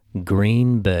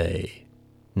Green Bay,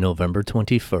 November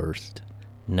 21st,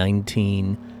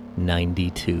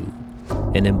 1992.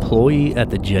 An employee at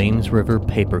the James River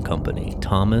Paper Company,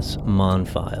 Thomas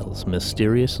Monfils,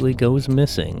 mysteriously goes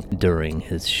missing during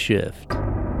his shift.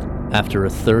 After a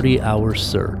 30-hour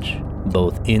search,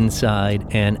 both inside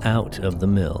and out of the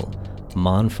mill,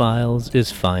 Monfils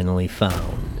is finally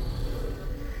found.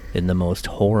 In the most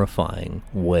horrifying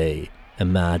way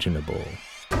imaginable.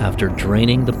 After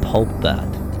draining the pulp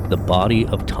vat, the body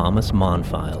of Thomas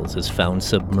Monfils is found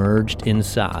submerged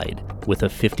inside with a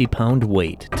 50-pound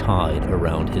weight tied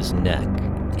around his neck.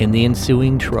 In the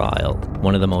ensuing trial,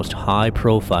 one of the most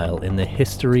high-profile in the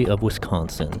history of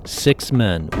Wisconsin, 6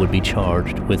 men would be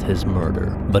charged with his murder.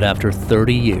 But after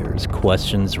 30 years,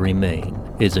 questions remain.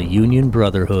 Is a union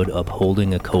brotherhood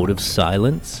upholding a code of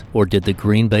silence, or did the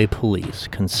Green Bay police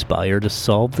conspire to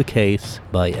solve the case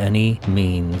by any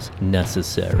means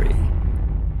necessary?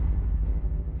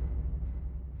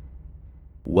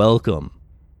 Welcome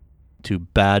to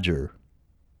Badger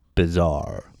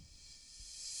Bizarre.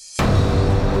 A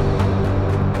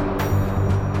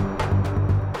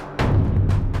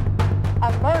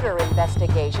murder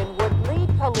investigation would lead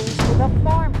police to the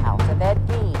farmhouse of Ed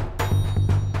Gein.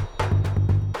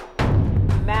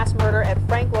 Mass murder at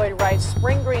Frank Lloyd Wright's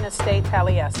Spring Green Estate,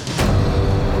 Taliesin.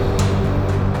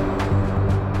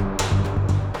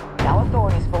 Now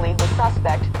authorities believe the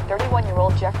suspect,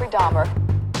 31-year-old Jeffrey Dahmer,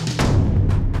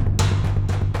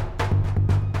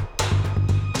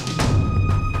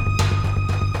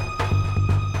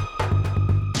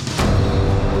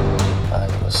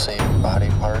 You will see body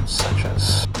parts such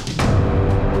as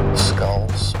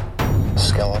skulls,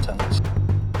 skeletons.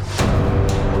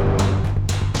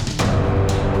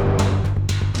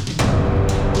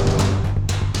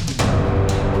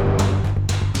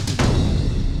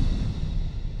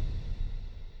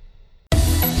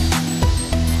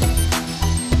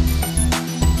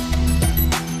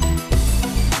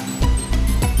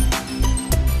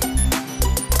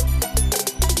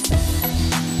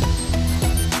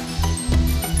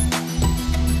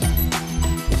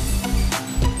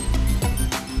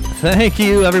 Thank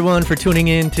you, everyone, for tuning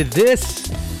in to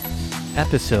this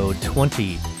episode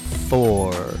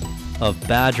 24 of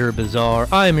Badger Bizarre.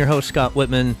 I am your host, Scott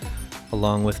Whitman.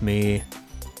 Along with me,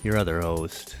 your other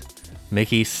host,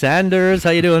 Mickey Sanders.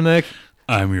 How you doing, Mick?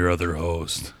 I'm your other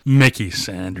host, Mickey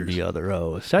Sanders. The other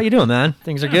host. How you doing, man?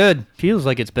 Things are good. Feels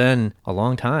like it's been a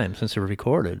long time since we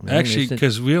recorded. Man. Actually,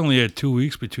 because we only had 2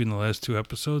 weeks between the last 2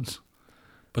 episodes.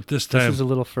 But this time... This is a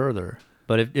little further.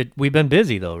 But we've been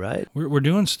busy though, right? We're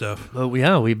doing stuff. Oh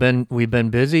yeah, we've been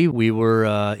busy. We were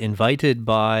invited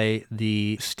by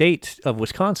the state of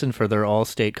Wisconsin for their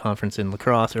all-state conference in La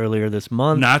Crosse earlier this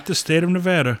month. Not the state of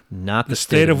Nevada. Not the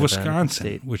state of Nevada,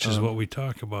 Wisconsin, which is what we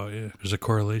talk about. Yeah, there's a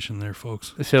correlation there,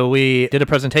 folks. So we did a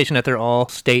presentation at their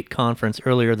all-state conference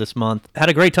earlier this month. Had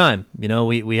a great time. You know,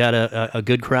 we had a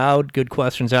good crowd, good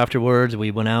questions afterwards. We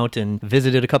went out and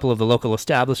visited a couple of the local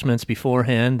establishments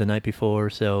beforehand, the night before.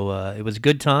 So it was a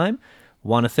good time.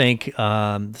 Want to thank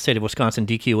the state of Wisconsin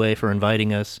DQA for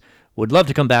inviting us. Would love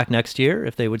to come back next year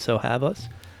if they would so have us.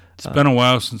 It's been a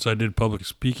while since I did public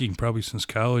speaking, probably since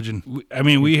college. And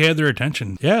we had their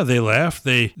attention. Yeah, they laughed.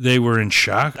 They were in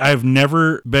shock. I've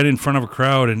never been in front of a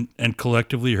crowd and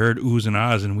collectively heard oohs and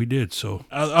ahs, and we did. So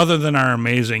other than our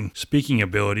amazing speaking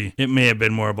ability, it may have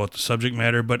been more about the subject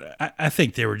matter, but I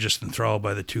think they were just enthralled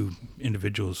by the two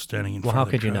individuals standing in front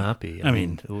of the crowd. Well, how could you not be? I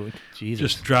mean,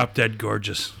 Jesus. Just drop dead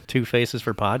gorgeous. Two faces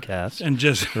for podcasts. And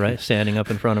just... right, standing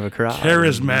up in front of a crowd.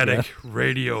 Charismatic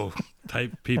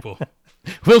radio-type people.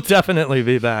 We'll definitely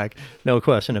be back. No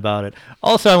question about it.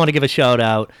 Also, I want to give a shout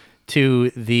out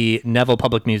to the Neville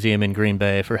Public Museum in Green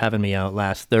Bay for having me out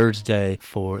last Thursday.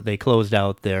 They closed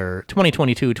out their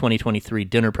 2022-2023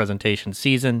 dinner presentation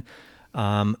season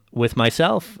with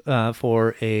myself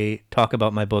for a talk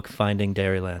about my book, Finding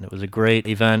Dairyland. It was a great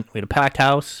event. We had a packed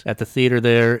house at the theater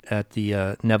there at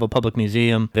the Neville Public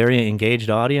Museum. Very engaged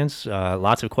audience.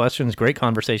 Lots of questions. Great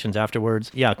conversations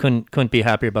afterwards. Yeah, couldn't be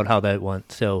happier about how that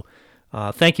went. So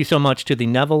thank you so much to the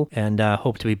Neville, and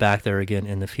hope to be back there again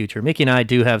in the future. Mickey and I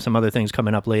do have some other things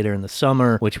coming up later in the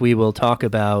summer, which we will talk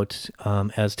about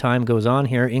as time goes on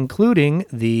here, including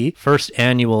the first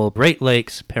annual Great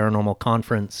Lakes Paranormal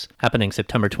Conference happening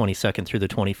September 22nd through the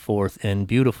 24th in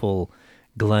beautiful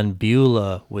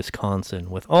Glenbeulah, Wisconsin,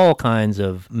 with all kinds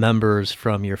of members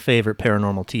from your favorite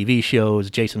paranormal TV shows: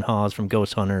 Jason Hawes from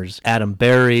Ghost Hunters, Adam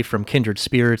Berry from Kindred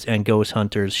Spirits and Ghost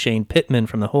Hunters, Shane Pittman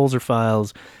from the Holzer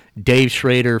Files, Dave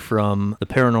Schrader from the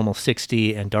Paranormal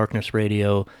 60 and Darkness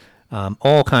Radio,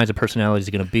 All kinds of personalities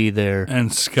are going to be there.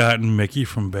 And Scott and Mickey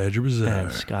from Badger Bazaar.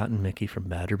 And Scott and Mickey from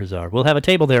Badger Bazaar. We'll have a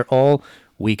table there all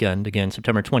weekend. Again,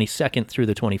 September 22nd through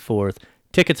the 24th.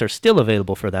 Tickets are still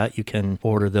available for that. You can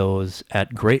order those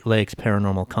at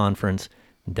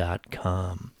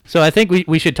GreatLakesParanormalConference.com. So I think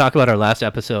we should talk about our last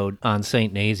episode on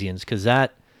St. Nazianz, because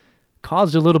that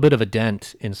caused a little bit of a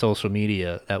dent in social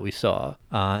media that we saw.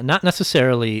 Not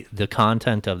necessarily the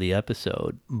content of the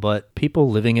episode, but people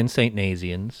living in St.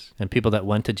 Nazianz and people that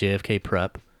went to JFK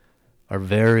Prep are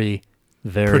very,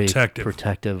 very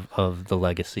protective of the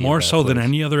legacy. More of that so than place.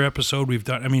 any other episode we've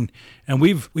done. I mean, and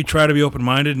we try to be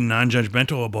open-minded and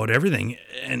non-judgmental about everything,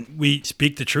 and we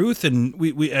speak the truth, and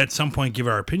we at some point give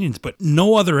our opinions, but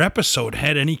no other episode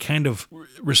had any kind of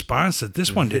response that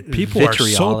this one did. People are so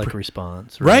vitriolic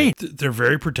response. right. They're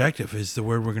very protective is the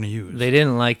word we're going to use. They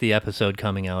didn't like the episode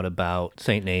coming out about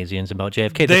St. Nazianz, about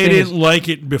JFK. They didn't like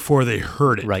it before they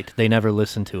heard it. Right. They never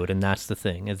listened to it, and that's the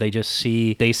thing. Is they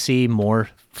see more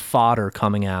fodder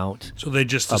coming out. So they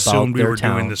just about assumed we their were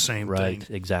town. doing the same Right,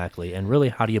 thing. exactly. And really,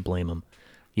 how do you blame them?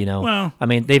 You know, Well- I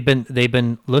mean, they've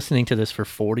been listening to this for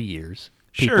 40 years.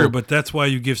 Sure, but that's why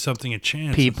you give something a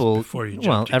chance before you jump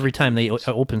well, to every time they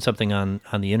open something on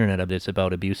the internet, it's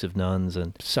about abusive nuns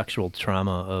and sexual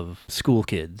trauma of school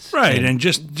kids. Right, and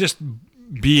just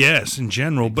BS in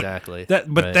general. Exactly. But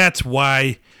Right. that's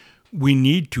why we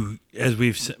need to, as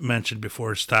we've mentioned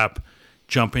before, stop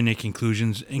jumping to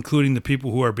conclusions, including the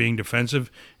people who are being defensive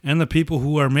and the people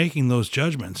who are making those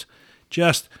judgments.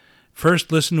 Just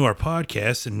first listen to our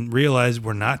podcast and realize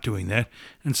we're not doing that.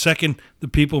 And second, the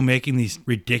people making these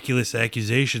ridiculous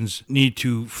accusations need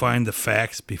to find the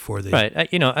facts before they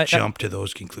jump to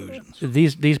those conclusions.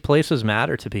 These places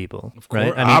matter to people, Of course,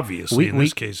 right? I mean, obviously, in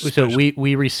this case So especially.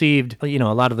 we received, a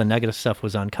lot of the negative stuff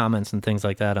was on comments and things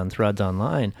like that on threads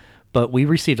online, but we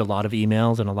received a lot of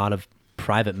emails and a lot of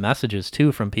private messages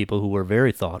too from people who were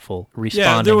very thoughtful,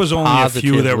 responding. Yeah, there was only a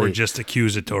few that were positively- just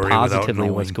accusatory without positively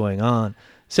knowing what's going on.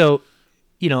 So,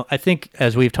 I think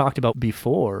as we've talked about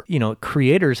before,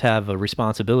 creators have a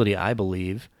responsibility, I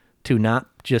believe, to not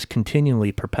just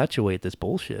continually perpetuate this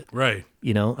bullshit. Right.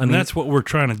 And That's what we're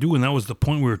trying to do, and that was the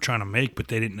point we were trying to make, but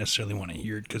they didn't necessarily want to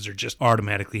hear it because they're just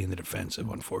automatically in the defensive,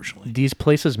 unfortunately. these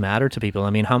places matter to people. I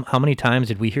mean, how many times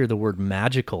did we hear the word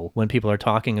magical when people are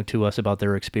talking to us about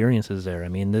their experiences there? I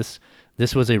mean, this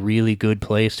was a really good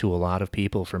place to a lot of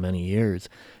people for many years.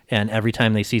 And every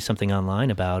time they see something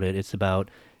online about it, it's about,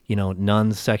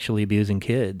 nuns sexually abusing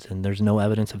kids. And there's no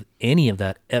evidence of any of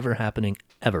that ever happening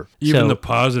ever. Even So- the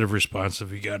positive response that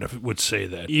we got would say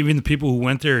that. Even the people who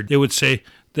went there, they would say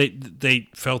they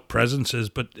felt presences,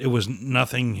 but it was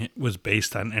nothing was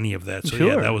based on any of that. So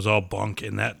yeah, Sure. that was all bunk,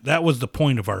 and that was the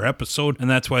point of our episode, and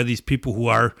that's why these people who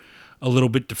are a little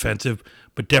bit defensive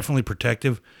but definitely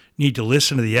protective need to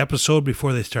listen to the episode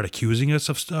before they start accusing us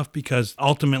of stuff, because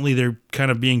ultimately they're kind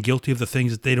of being guilty of the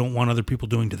things that they don't want other people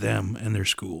doing to them and their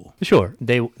school. Sure.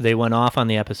 They went off on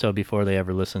the episode before they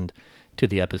ever listened to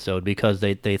the episode because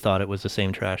they thought it was the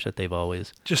same trash that they've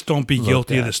always. Just don't be Looked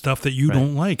guilty of at. the stuff that you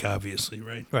don't like, obviously,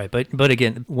 right? But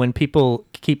again, when people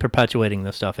keep perpetuating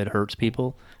this stuff, it hurts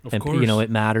people. Of And course. it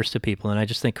matters to people. And I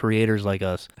just think creators like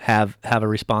us have a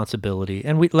responsibility.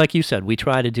 And we, like you said, we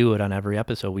try to do it on every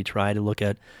episode. We try to look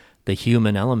at the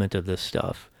human element of this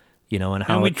stuff, and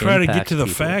how And we it try to get impacts to the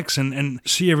people. facts and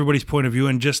see everybody's point of view,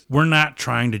 and just we're not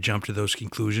trying to jump to those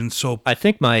conclusions. So I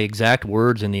think my exact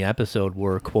words in the episode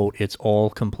were, quote, "It's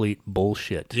all complete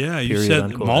bullshit." yeah, you period, said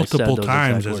unquote. I multiple those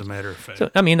times, exact as a words. matter of fact.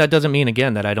 So, I mean, that doesn't mean,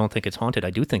 again, that I don't think it's haunted.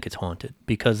 I do think it's haunted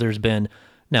because there's been...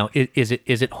 Now, is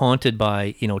it haunted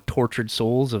by, tortured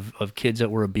souls of kids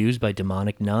that were abused by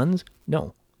demonic nuns?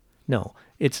 No.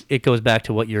 It goes back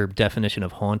to what your definition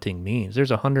of haunting means. There's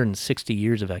 160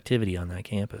 years of activity on that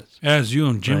campus. As you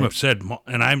and Jim Right. have said,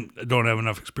 and I don't have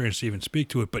enough experience to even speak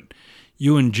to it, but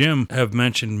you and Jim have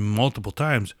mentioned multiple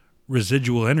times,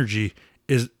 residual energy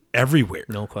is everywhere.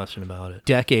 No question about it.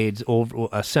 Decades, over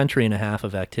a century and a half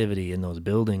of activity in those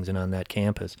buildings and on that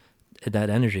campus, that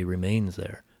energy remains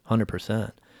there,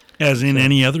 100%. As in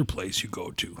any other place you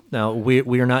go to. Now,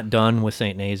 we are not done with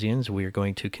St. Nazianz. We are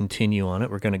going to continue on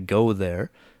it. We're going to go there,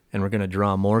 and we're going to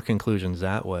draw more conclusions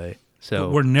that way. So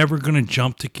But we're never going to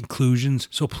jump to conclusions,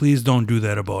 so please don't do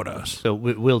that about us. So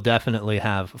we'll definitely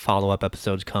have follow-up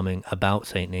episodes coming about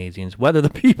St. Nazianz, whether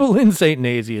the people in St.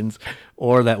 Nazianz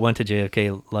or that went to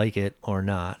JFK like it or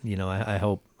not. I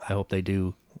hope they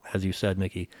do, as you said,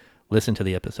 Mickey, listen to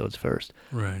the episodes first.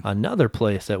 Right. Another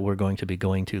place that we're going to be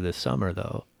going to this summer,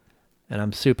 though, and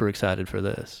I'm super excited for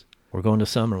this, we're going to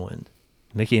Summerwind.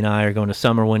 Mickey and I are going to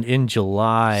Summerwind in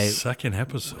July. Second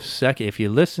episode. Second, if you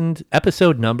listened,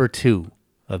 episode number 2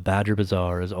 of Badger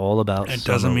Bazaar is all about It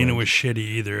doesn't mean it Summerwind. was shitty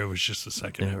either. It was just the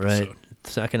second Yeah, episode. right.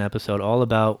 Second episode, all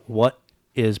about what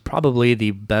is probably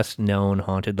the best known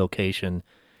haunted location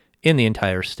in the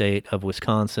entire state of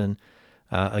Wisconsin.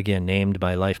 Again, named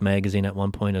by Life magazine at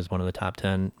one point as one of the top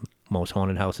 10 most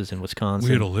haunted houses in Wisconsin.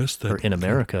 We had a list or in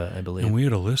America, I believe. And we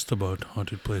had a list about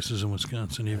haunted places in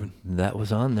Wisconsin even. That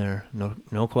was on there,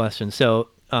 no question. So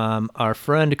our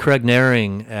friend Craig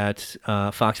Naring at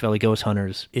Fox Valley Ghost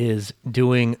Hunters is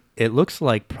doing, it looks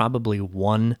like probably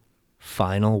one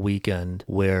final weekend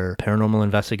where paranormal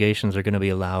investigations are going to be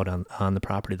allowed on the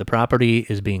property. The property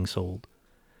is being sold.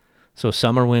 So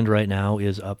Summerwind right now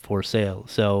is up for sale.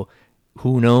 So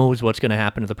who knows what's going to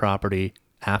happen to the property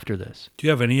after this? Do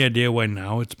you have any idea why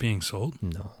now it's being sold?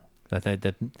 No. I think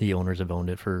that the owners have owned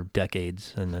it for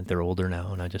decades and that they're older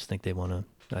now, and I just think they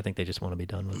just want to be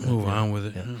done with it. Move Yeah. on with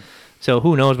it. Yeah. Yeah. So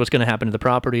who knows what's going to happen to the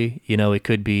property? You know, it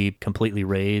could be completely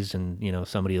razed and, you know,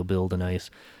 somebody will build a nice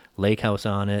lake house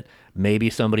on it. Maybe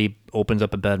somebody opens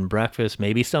up a bed and breakfast.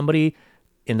 Maybe somebody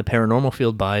in the paranormal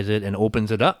field buys it and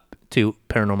opens it up to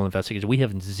paranormal investigators. We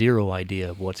have zero idea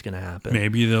of what's going to happen.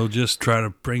 Maybe they'll just try to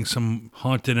bring some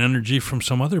haunted energy from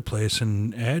some other place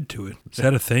and add to it. Is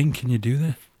that a thing? Can you do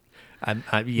that?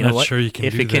 You know Not what? sure you can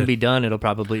if do it can that. be done, it'll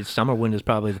probably, Summerwind is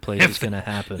probably the place it's going to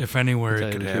happen. If anywhere to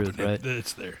it tell could you the happen, truth, right?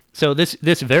 it's there. So this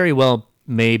very well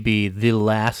may be the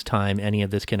last time any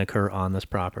of this can occur on this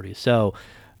property. So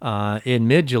in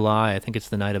mid-July, I think it's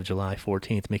the night of July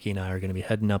 14th, Mickey and I are going to be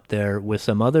heading up there with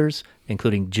some others,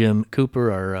 including Jim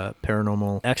Cooper, our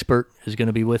paranormal expert, is going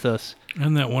to be with us.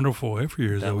 And that wonderful wife of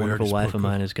yours That we wonderful already wife spoke of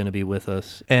mine is going to be with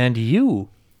us. And you,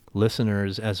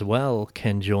 listeners, as well,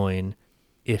 can join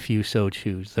if you so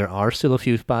choose. There are still a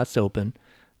few spots open.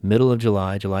 Middle of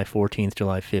July, July 14th,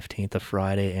 July 15th, a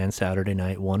Friday and Saturday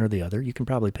night, one or the other. You can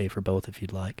probably pay for both if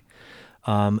you'd like.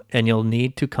 And you'll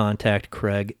need to contact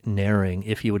Craig Naring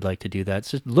if you would like to do that.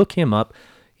 So look him up.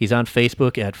 He's on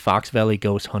Facebook at Fox Valley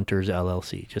Ghost Hunters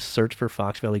LLC. Just search for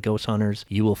Fox Valley Ghost Hunters.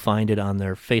 You will find it on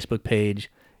their Facebook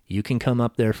page. You can come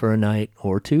up there for a night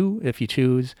or two if you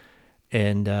choose,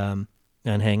 and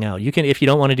hang out. You can, if you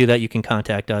don't want to do that, you can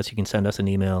contact us. You can send us an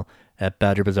email at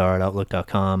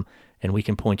badgerbazaar@outlook.com, and we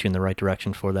can point you in the right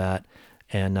direction for that.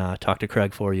 And talk to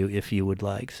Craig for you if you would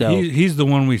like. So he's the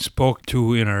one we spoke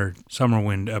to in our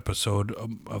Summerwind episode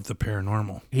of the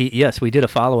paranormal. Yes, we did a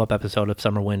follow-up episode of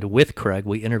Summerwind with Craig.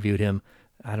 We interviewed him.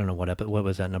 I don't know what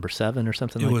was that, number 7 or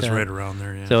something like that? It was right around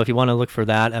there, yeah. So if you want to look for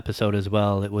that episode as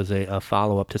well, it was a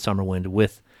follow-up to Summerwind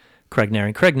with Craig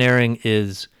Naring. Craig Naring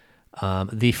is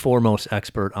the foremost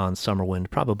expert on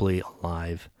Summerwind, probably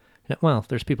alive. Well,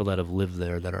 there's people that have lived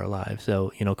there that are alive.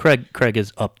 So, you know, Craig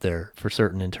is up there for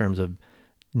certain in terms of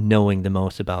knowing the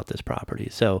most about this property.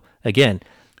 So again,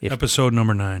 Episode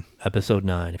number 9. Episode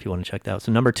 9, if you want to check that out.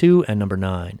 So number 2 and number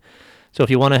 9. So if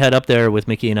you want to head up there with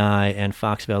Mickey and I and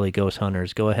Fox Valley Ghost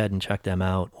Hunters, go ahead and check them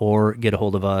out, or get a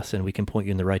hold of us and we can point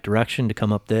you in the right direction to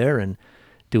come up there and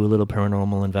do a little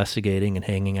paranormal investigating and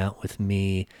hanging out with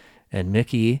me and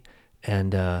Mickey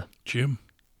and Jim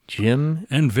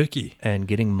and Vicky. and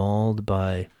getting mauled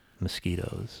by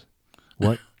mosquitoes.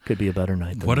 What could be a better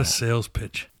night than What a that? sales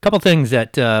pitch. A couple things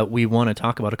that we want to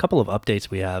talk about, a couple of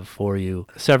updates we have for you.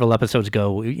 Several episodes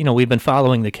ago, we've been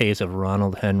following the case of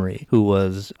Ronald Henry, who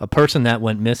was a person that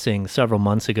went missing several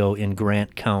months ago in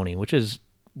Grant County, which is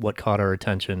what caught our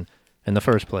attention in the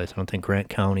first place. I don't think Grant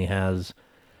County has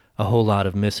a whole lot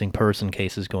of missing person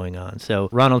cases going on. So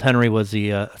Ronald Henry was the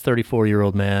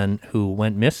 34-year-old man who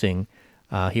went missing.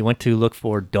 He went to look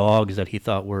for dogs that he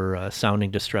thought were sounding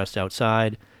distressed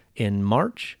outside in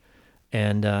March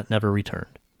and never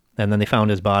returned. And then they found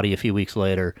his body a few weeks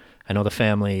later. I know the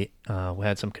family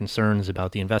had some concerns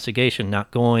about the investigation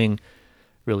not going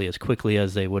really as quickly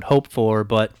as they would hope for,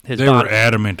 but They were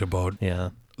adamant about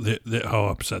how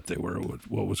upset they were with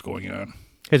what was going on.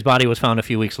 His body was found a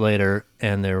few weeks later,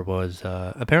 and there was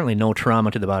apparently no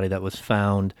trauma to the body that was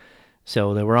found.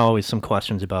 So there were always some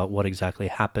questions about what exactly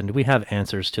happened. We have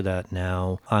answers to that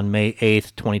now. On May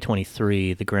 8th,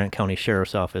 2023, the Grant County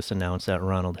Sheriff's Office announced that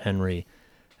Ronald Henry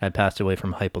had passed away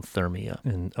from hypothermia.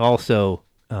 And also,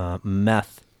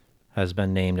 meth has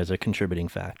been named as a contributing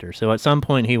factor. So at some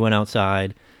point, he went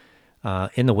outside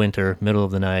in the winter, middle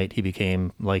of the night. He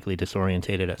became likely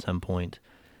disorientated at some point,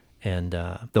 and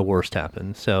the worst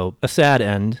happened. So a sad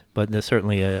end, but there's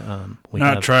certainly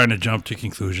Not trying to jump to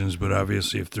conclusions, but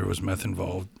obviously if there was meth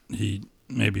involved, he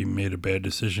maybe made a bad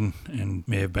decision and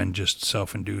may have been just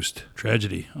self-induced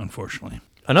tragedy, unfortunately.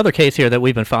 Another case here that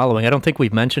we've been following, I don't think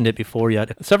we've mentioned it before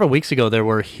yet. Several weeks ago, there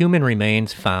were human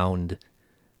remains found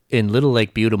in Little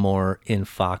Lake Butamore in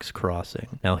Fox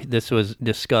Crossing. Now, this was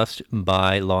discussed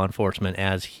by law enforcement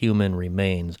as human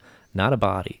remains, not a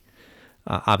body.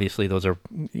 Obviously, those are,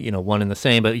 one and the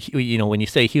same. But, when you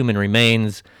say human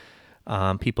remains,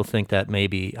 people think that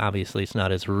maybe, obviously, it's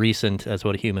not as recent as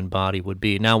what a human body would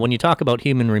be. Now, when you talk about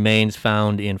human remains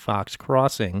found in Fox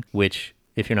Crossing, which,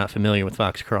 if you're not familiar with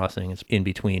Fox Crossing, it's in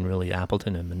between, really,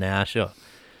 Appleton and Menasha.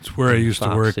 It's where I used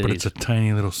to work, cities. but it's a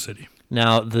tiny little city.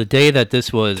 Now, the day that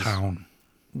this was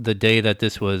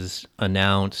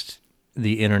announced,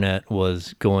 the internet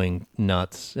was going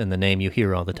nuts, and the name you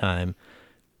hear all the time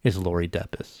is Lori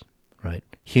Deppis, right?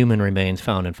 Human remains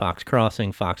found in Fox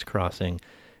Crossing. Fox Crossing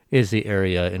is the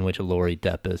area in which Lori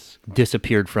Deppis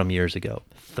disappeared from years ago.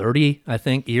 30, I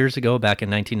think, years ago, back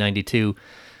in 1992.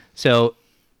 So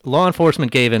law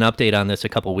enforcement gave an update on this a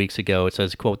couple weeks ago. It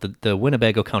says, quote, the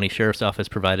Winnebago County Sheriff's Office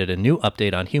provided a new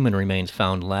update on human remains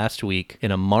found last week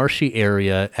in a marshy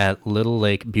area at Little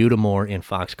Lake Butamore in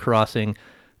Fox Crossing.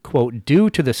 Quote,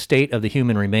 due to the state of the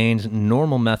human remains,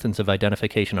 normal methods of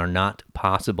identification are not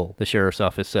possible, the Sheriff's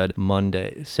Office said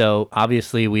Monday. So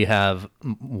obviously we have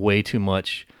way too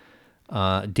much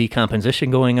decomposition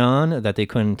going on that they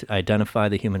couldn't identify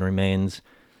the human remains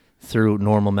through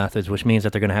normal methods, which means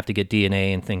that they're going to have to get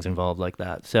DNA and things involved like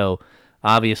that. So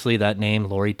obviously that name,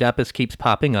 Lori Deppis, keeps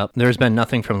popping up. There's been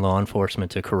nothing from law enforcement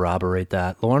to corroborate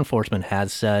that. Law enforcement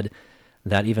has said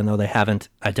that even though they haven't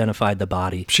identified the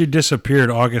body, she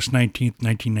disappeared August 19th,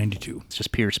 1992. It's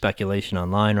just pure speculation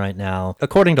online right now.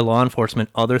 According to law enforcement,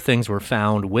 other things were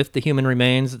found with the human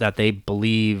remains that they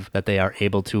believe that they are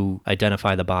able to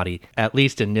identify the body, at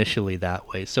least initially that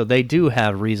way. So they do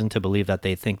have reason to believe that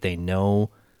they think they know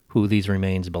who these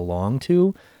remains belong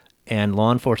to, and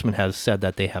law enforcement has said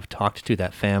that they have talked to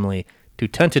that family to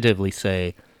tentatively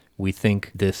say, we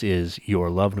think this is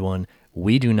your loved one.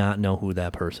 We do not know who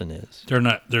that person is.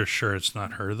 They're sure it's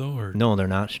not her, though? Or? No, they're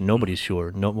not. Nobody's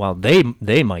sure. No, well,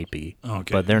 they might be,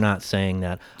 okay, but they're not saying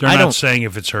that. They're not saying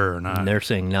if it's her or not. They're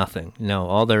saying nothing.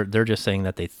 No, they're just saying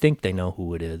that they think they know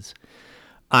who it is.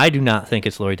 I do not think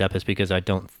it's Lori Deppis because I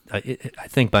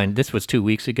think this was 2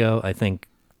 weeks ago. I think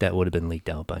that would have been leaked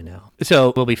out by now.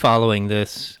 So we'll be following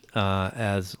this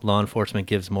as law enforcement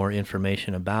gives more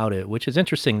information about it, which is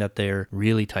interesting that they're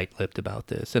really tight-lipped about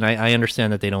this. And I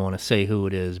understand that they don't want to say who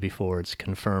it is before it's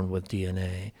confirmed with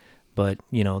DNA. But,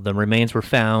 the remains were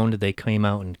found. They came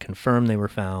out and confirmed they were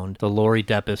found. The Lori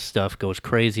Deppis stuff goes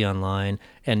crazy online,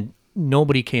 and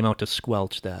nobody came out to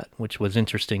squelch that, which was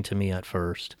interesting to me at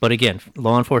first. But again,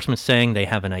 law enforcement saying they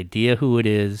have an idea who it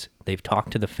is. They've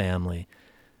talked to the family.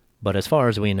 But as far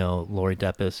as we know, Lori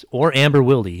Deppis or Amber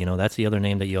Wilde, that's the other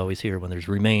name that you always hear when there's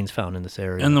remains found in this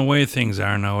area. And the way things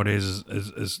are nowadays,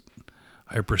 as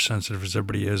hypersensitive as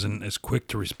everybody is and as quick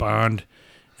to respond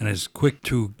and as quick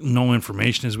to know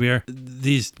information as we are,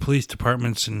 these police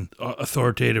departments and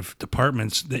authoritative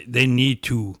departments, they need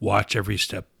to watch every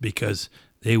step because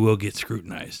they will get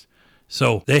scrutinized.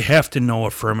 So they have to know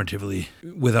affirmatively,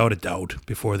 without a doubt,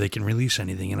 before they can release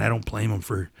anything. And I don't blame them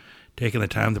for taking the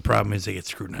time. The problem is they get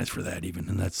scrutinized for that even,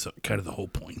 and that's kind of the whole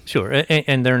point. Sure,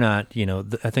 and they're not,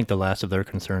 I think the last of their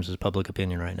concerns is public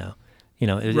opinion right now.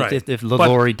 Right. If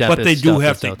Lori Deppis, but they do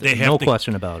have to. No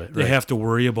question about it. They have to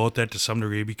worry about that to some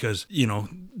degree because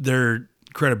their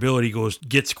credibility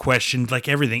gets questioned like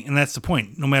everything, and that's the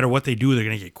point. No matter what they do, they're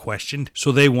going to get questioned.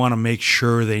 So they want to make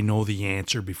sure they know the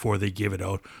answer before they give it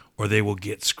out, or they will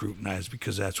get scrutinized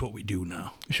because that's what we do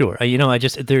now. Sure.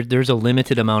 There's a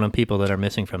limited amount of people that are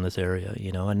missing from this area,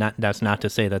 and that's not to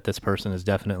say that this person is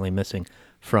definitely missing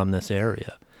from this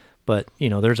area. But,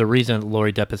 there's a reason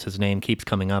Lori Deppis' name keeps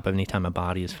coming up anytime a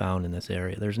body is found in this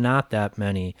area. There's not that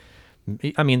many.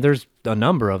 I mean, there's a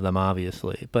number of them,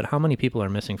 obviously, but how many people are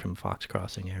missing from Fox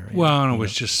Crossing area? Well, and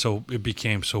it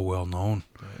became so well known.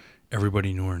 Right.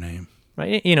 Everybody knew her name.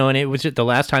 Right, and it was the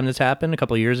last time this happened a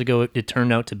couple of years ago. It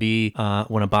turned out to be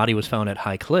when a body was found at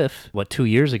High Cliff. 2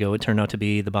 years ago, it turned out to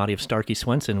be the body of Starkey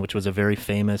Swenson, which was a very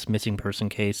famous missing person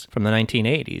case from the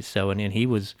 1980s. So, and he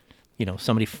was,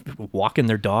 somebody walking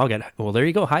their dog at. Well, there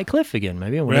you go, High Cliff again.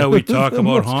 Maybe. Well, we talk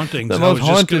about hauntings. The most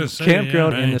haunted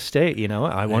campground in the state.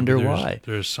 I wonder why.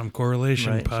 There's some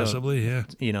correlation, right, possibly. So,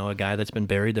 yeah. A guy that's been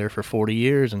buried there for 40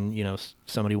 years, and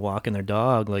somebody walking their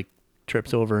dog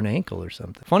trips over an ankle or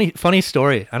something. Funny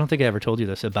story. I don't think I ever told you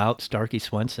this about Starkey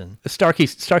Swenson. Starkey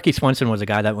Swenson was a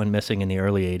guy that went missing in the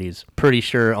early 80s. Pretty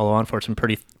sure, law enforcement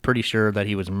pretty sure that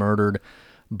he was murdered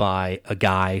by a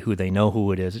guy who they know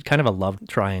who it is. It's kind of a love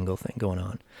triangle thing going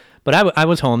on. But I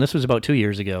was home. This was about 2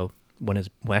 years ago. when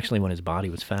his body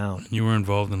was found. You were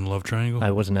involved in the love triangle?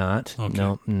 I was not.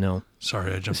 Okay. No.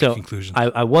 Sorry, I jumped to conclusions.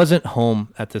 I wasn't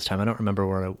home at this time. I don't remember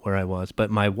where I was, but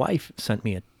my wife sent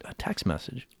me a text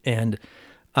message, and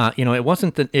it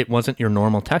wasn't your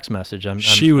normal text message.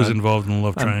 She was involved in the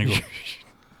love triangle.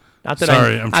 Not that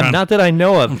Sorry, that I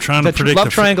know of. I'm trying to predict love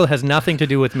triangle has nothing to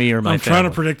do with me or my family. I'm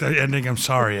trying to predict the ending. I'm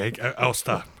sorry. I'll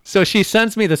stop. So she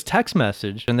sends me this text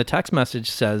message, and the text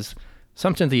message says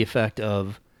something to the effect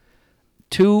of,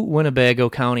 2 Winnebago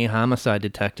County homicide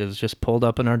detectives just pulled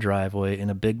up in our driveway in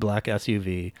a big black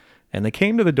SUV, and they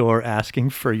came to the door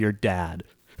asking for your dad.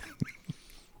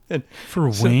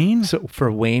 Wayne? So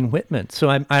for Wayne Whitman. So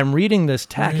I'm reading this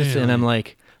text, Really? and I'm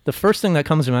like, the first thing that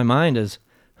comes to my mind is,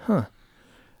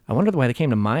 I wonder why they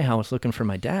came to my house looking for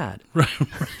my dad.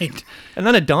 Right. And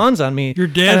then it dawns on me. Your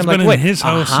dad's and I'm like, been in wait, his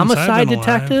house a since I've homicide been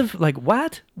detective? Like,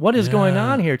 what? What is going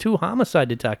Yeah. on here? 2 homicide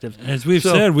detectives. As we've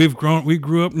said, we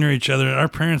grew up near each other. Our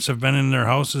parents have been in their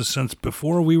houses since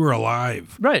before we were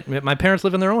alive. Right. My parents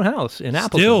live in their own house in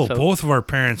Appleton. Still, so both of our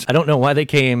parents. I don't know why they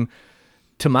came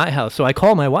to my house. So I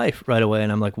call my wife right away,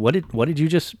 and I'm like, what did you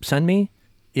just send me?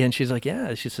 And she's like,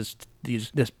 yeah. She says,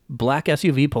 this black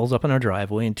SUV pulls up in our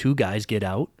driveway, and 2 guys get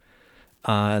out.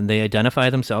 And they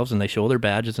identify themselves and they show their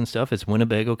badges and stuff. It's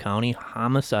Winnebago County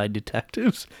homicide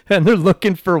detectives, and they're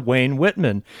looking for Wayne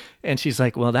Whitman. And she's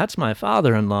like, well, that's my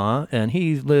father-in-law, and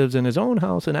he lives in his own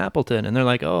house in Appleton. And they're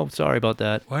like, oh, sorry about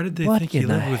that. Why did they What think he in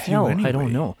the lived with you hell? anyway? I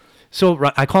don't know.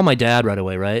 So I call my dad right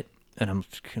away, right? And I'm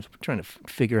trying to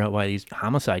figure out why these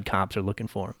homicide cops are looking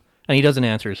for him. And he doesn't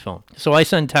answer his phone. So I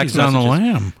send text He's on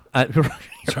messages. the lam.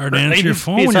 It's hard to answer your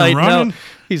phone He's when you're hiding running. out.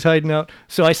 He's hiding out.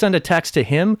 So I send a text to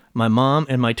him, my mom,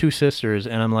 and my 2 sisters,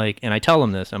 and I'm like, and I tell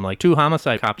them this. I'm like, 2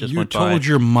 homicide cops just You went by. told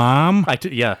your mom? I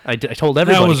told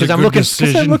everybody was a because I'm good looking.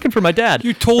 decision. I'm looking for my dad.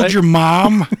 You told right? your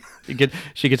mom?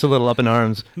 She gets a little up in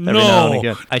arms every now and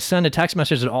again. I send a text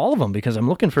message to all of them because I'm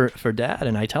looking for dad,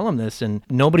 and I tell them this, and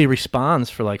nobody responds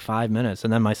for like 5 minutes,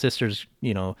 and then my sisters,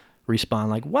 respond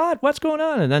like, what's going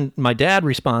on? And then my dad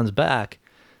responds back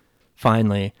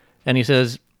finally, and he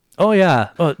says, oh yeah,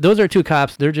 those are 2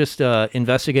 cops. They're just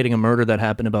investigating a murder that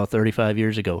happened about 35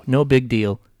 years ago. No big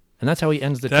deal. And that's how he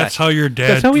ends the text. That's how your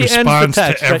dad That's how he ends the responds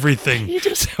text, to right? everything. He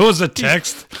just- It was a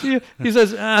text. He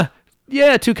says,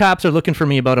 yeah, 2 cops are looking for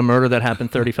me about a murder that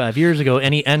happened 35 years ago,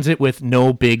 and he ends it with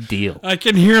no big deal. I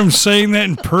can hear him saying that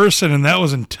in person, and that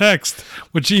was in text,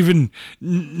 which even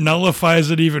nullifies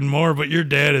it even more. But your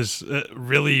dad is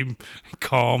really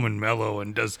calm and mellow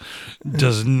and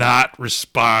does not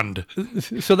respond.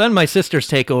 So then my sisters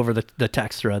take over the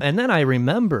text thread, and then I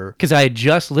remember, because I had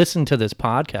just listened to this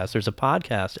podcast. There's a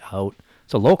podcast out.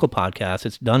 It's a local podcast.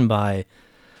 It's done by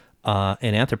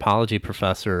an anthropology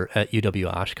professor at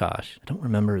UW Oshkosh. I don't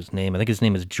remember his name. I think his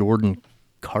name is Jordan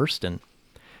Karsten.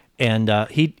 And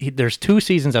he there's 2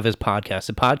 seasons of his podcast.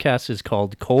 The podcast is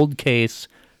called Cold Case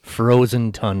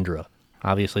Frozen Tundra.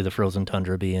 Obviously, the frozen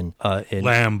tundra being in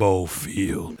Lambeau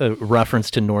Field. a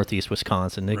reference to Northeast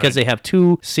Wisconsin, because they have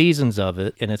 2 seasons of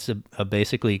it, and it's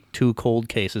basically 2 cold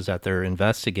cases that they're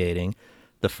investigating.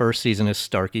 The first season is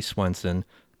Starkey Swenson.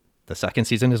 The second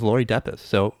season is Lori Deppis.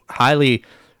 So highly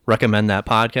recommend that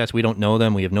podcast. We don't know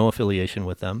them. We have no affiliation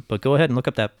with them. But go ahead and look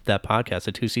up that podcast.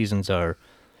 The 2 seasons are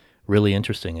really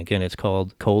interesting. Again, it's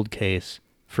called Cold Case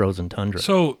Frozen Tundra.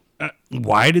 So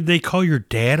why did they call your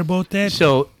dad about that?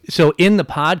 So in the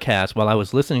podcast, while I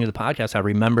was listening to the podcast, I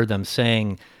remember them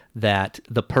saying that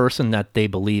the person that they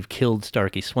believe killed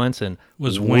Starkey Swenson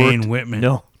was Wayne Whitman.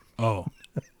 No. Oh.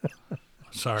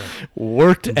 Sorry.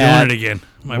 Worked Doing at it again.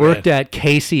 My worked bad. at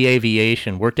Casey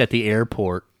Aviation, worked at the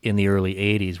airport in the early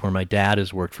 80s, where my dad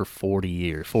has worked for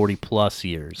 40 plus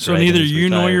years. So right? neither And he's you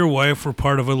nor retired. your wife were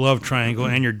part of a love triangle,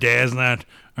 and your dad's not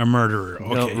a murderer.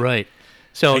 Okay. No, right.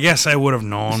 So I guess I would have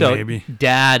known, so maybe.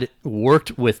 Dad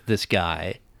worked with this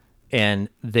guy, and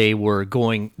they were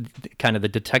going, kind of, the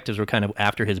detectives were kind of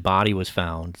after his body was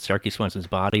found. Starkey Swenson's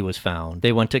body was found.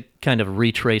 They went to kind of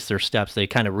retrace their steps. They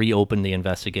kind of reopened the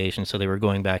investigation. So they were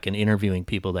going back and interviewing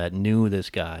people that knew this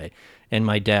guy. And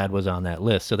my dad was on that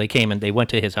list. So they came and they went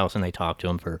to his house and they talked to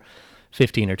him for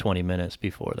 15 or 20 minutes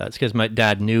before that. It's because my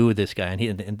dad knew this guy,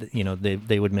 and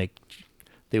they would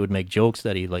make jokes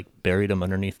that he like buried him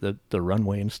underneath the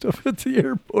runway and stuff at the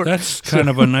airport. That's kind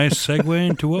of a nice segue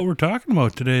into what we're talking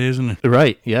about today, isn't it?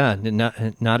 Right. Yeah.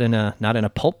 Not in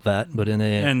a pulp vat, but in a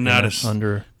And not as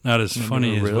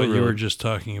funny as what you railroad. were just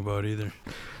talking about either.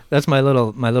 That's my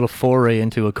little foray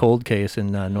into a cold case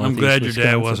in Northeast I'm glad your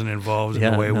dad Wisconsin. wasn't involved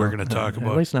in the way we're going to talk At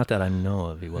about. least not that I know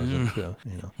of. He wasn't. So,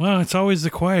 Well, it's always the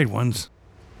quiet ones.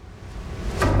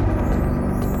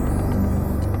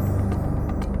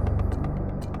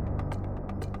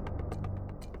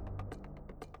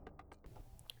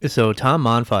 So Tom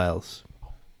Monfils,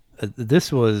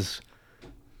 this was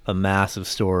a massive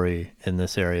story in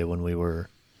this area when we were,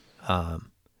 I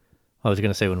was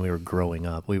going to say when we were growing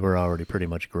up. We were already pretty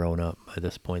much grown up by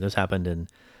this point. This happened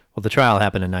the trial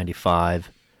happened in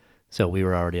 95. So we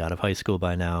were already out of high school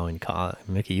by now.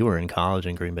 Mickey, you were in college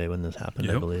in Green Bay when this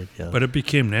happened, I believe. Yeah. But it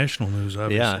became national news,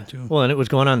 obviously, too. Well, and it was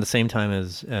going on the same time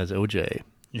as OJ.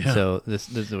 Yeah. So this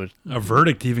was a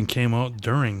verdict even came out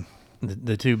during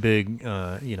the two big,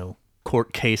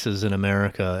 court cases in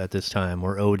America at this time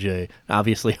were OJ.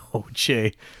 Obviously,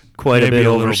 OJ quite Maybe a bit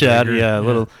a little overshadowed. bigger, Yeah, a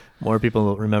little more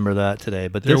people remember that today.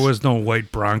 But there was no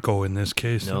white Bronco in this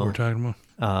case that we're talking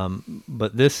about.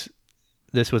 But this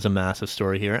was a massive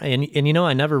story here, and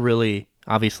I never really.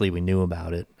 Obviously, we knew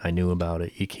about it. I knew about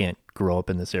it. You can't grow up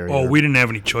in this area. Oh, we didn't have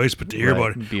any choice but to hear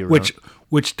about it,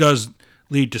 which does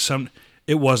lead to some.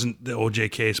 It wasn't the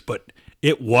OJ case, but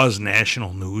it was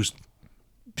national news.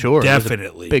 Sure,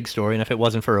 definitely big story. And if it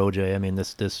wasn't for OJ, I mean,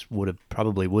 this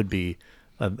would be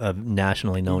a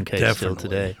nationally known case still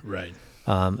today. Right.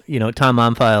 Tom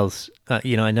Monfils,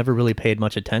 I never really paid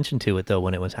much attention to it, though,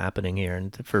 when it was happening here.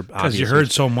 And because you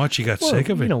heard so much, you got sick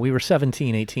of it. We were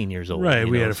 17, 18 years old. Right,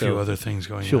 we had a few other things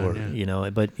going on. Sure,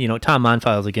 but, Tom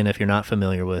Monfils, again, if you're not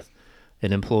familiar with,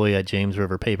 an employee at James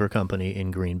River Paper Company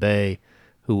in Green Bay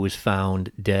who was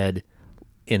found dead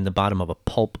in the bottom of a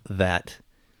pulp vat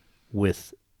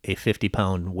with a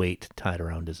 50-pound weight tied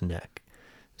around his neck.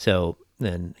 So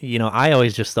then, I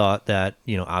always just thought that,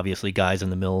 obviously guys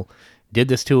in the mill did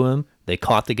this to him. They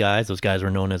caught the guys. Those guys were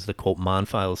known as the, quote,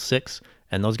 Monfils 6,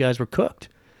 and those guys were cooked,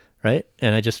 right?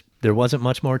 And there wasn't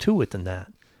much more to it than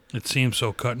that. It seems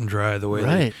so cut and dry the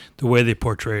way they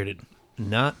portrayed it.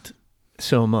 Not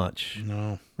so much.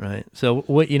 No. Right. So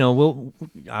we'll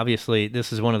obviously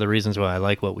this is one of the reasons why I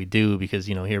like what we do, because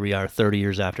here we are 30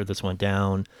 years after this went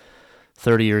down,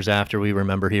 30 years after we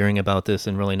remember hearing about this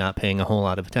and really not paying a whole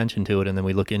lot of attention to it, and then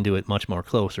we look into it much more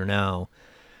closer now,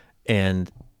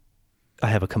 and I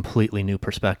have a completely new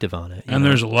perspective on it. And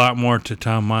there's a lot more to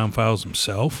Tom Monfils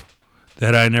himself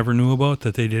that I never knew about,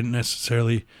 that they didn't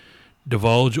necessarily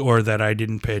divulge or that I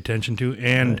didn't pay attention to,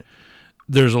 and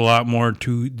there's a lot more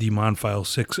to the Monfils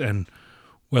 6 and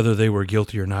whether they were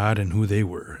guilty or not and who they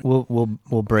were.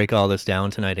 We'll break all this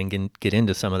down tonight and get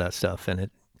into some of that stuff, and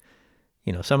it,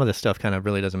 some of this stuff kind of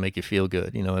really doesn't make you feel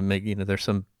good. There's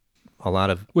a lot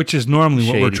of which is normally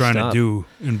what we're trying stuff to do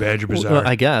in Badger Bazaar. Well,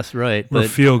 I guess, right? We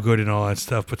feel good and all that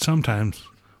stuff, but sometimes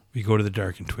we go to the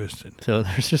dark and twisted. So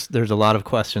there's a lot of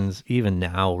questions even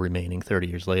now remaining 30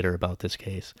 years later about this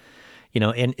case.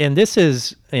 And this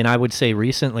is, and I would say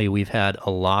recently we've had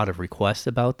a lot of requests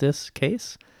about this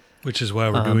case. Which is why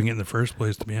we're doing it in the first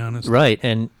place, to be honest. Right.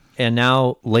 And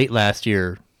now, late last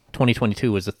year,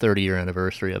 2022 was the 30-year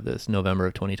anniversary of this, November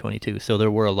of 2022. So there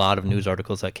were a lot of news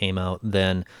articles that came out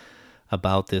then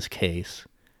about this case.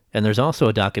 And there's also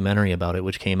a documentary about it,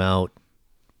 which came out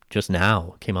just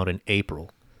now, came out in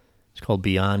April. It's called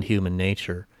Beyond Human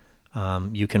Nature.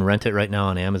 You can rent it right now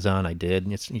on Amazon. I did.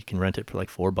 You can rent it for like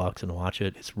 $4 and watch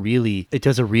it. It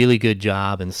does a really good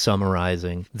job in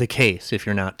summarizing the case if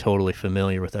you're not totally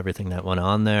familiar with everything that went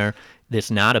on there. It's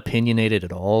not opinionated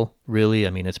at all, really.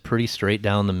 I mean, it's pretty straight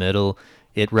down the middle.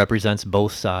 It represents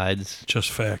both sides. Just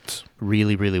facts.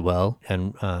 Really, really well.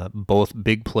 And both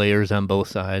big players on both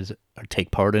sides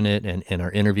take part in it and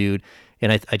are interviewed.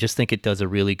 And I just think it does a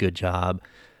really good job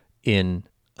in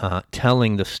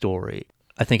telling the story.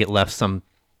 I think it left some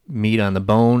meat on the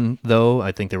bone, though.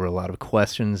 I think there were a lot of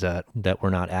questions that were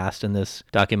not asked in this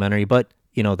documentary. But,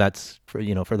 that's for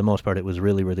the most part, it was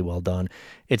really, really well done.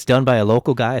 It's done by a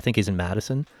local guy. I think he's in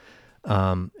Madison.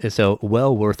 So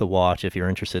well worth a watch if you're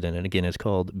interested in it. Again, it's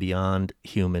called Beyond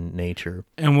Human Nature.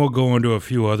 And we'll go into a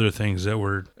few other things that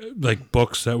were like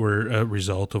books that were a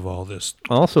result of all this.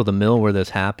 Also, the mill where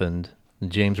this happened, the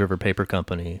James River Paper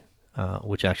Company,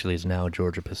 which actually is now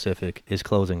Georgia Pacific, is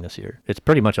closing this year. It's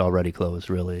pretty much already closed,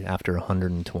 really, after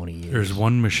 120 years. There's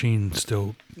one machine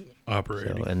still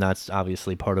operating. And that's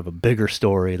obviously part of a bigger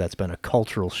story that's been a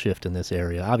cultural shift in this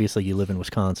area. Obviously, you live in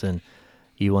Wisconsin.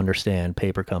 You understand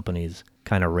paper companies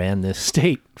kind of ran this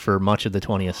state for much of the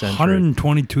 20th century.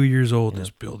 122 years old this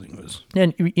building was.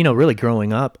 And, really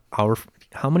growing up,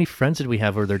 how many friends did we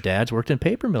have where their dads worked in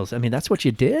paper mills? I mean, that's what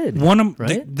you did.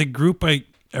 Right? The group I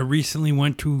recently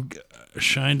went to a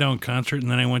Shinedown concert, and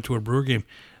then I went to a Brewer game.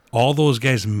 All those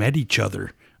guys met each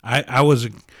other. I was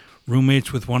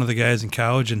roommates with one of the guys in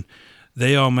college, and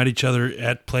they all met each other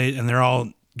at play, and they're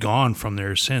all gone from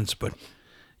there since. But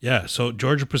yeah, so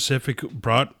Georgia Pacific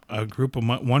brought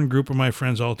one group of my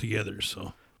friends all together.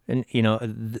 So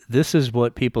And, this is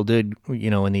what people did,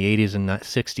 in the 80s and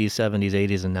 60s, 70s,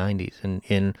 80s, and 90s.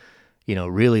 And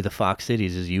really the Fox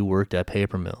Cities is you worked at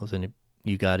paper mills. And if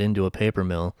you got into a paper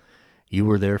mill, you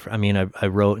were there. I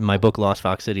wrote in my book, Lost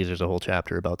Fox Cities, there's a whole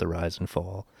chapter about the rise and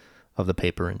fall of the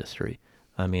paper industry.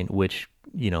 Which,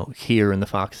 here in the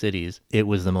Fox Cities, it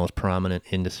was the most prominent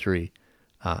industry.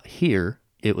 Here,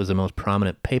 it was the most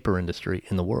prominent paper industry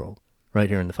in the world, right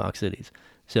here in the Fox Cities.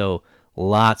 So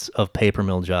lots of paper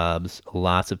mill jobs,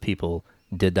 lots of people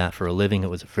did that for a living. It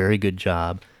was a very good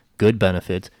job, good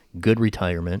benefits, good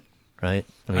retirement, right?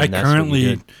 I that's what you currently,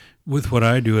 did. with what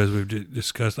I do, as we've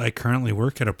discussed, I currently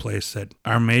work at a place that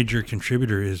our major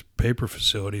contributor is paper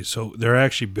facilities. So they're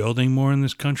actually building more in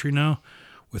this country now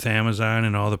with Amazon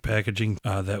and all the packaging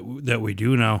that we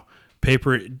do now.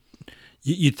 Paper,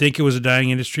 you'd think it was a dying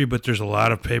industry, but there's a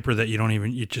lot of paper that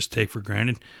you just take for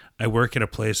granted. I work at a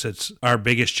place that's, our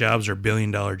biggest jobs are $1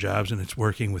 billion jobs, and it's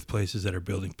working with places that are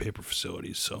building paper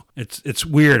facilities. So it's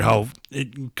weird how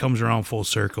it comes around full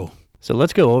circle. So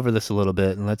let's go over this a little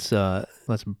bit, and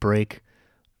let's break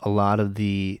a lot of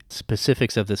the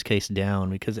specifics of this case down,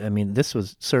 because this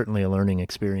was certainly a learning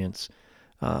experience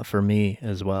for me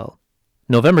as well.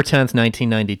 November 10th,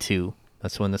 1992.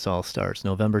 That's when this all starts.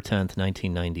 November 10th,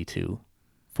 1992,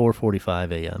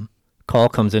 4:45 a.m. Call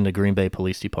comes into Green Bay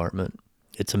Police Department.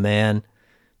 It's a man.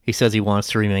 He says he wants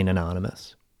to remain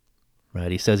anonymous.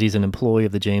 Right? He says he's an employee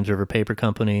of the James River Paper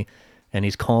Company, and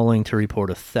he's calling to report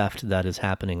a theft that is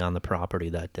happening on the property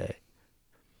that day.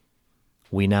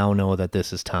 We now know that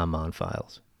this is Tom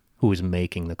Monfils, who is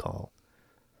making the call.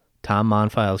 Tom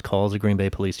Monfils calls the Green Bay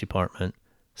Police Department,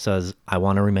 says, I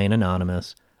want to remain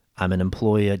anonymous. I'm an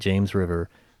employee at James River,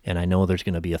 and I know there's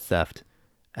going to be a theft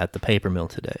at the paper mill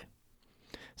today.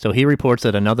 So he reports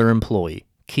that another employee,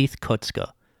 Keith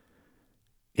Kutzka,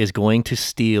 is going to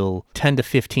steal 10 to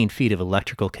 15 feet of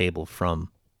electrical cable from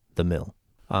the mill.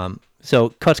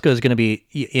 So Kutzka is going to be,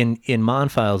 in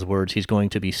Monfils' words, he's going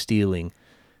to be stealing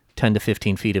 10 to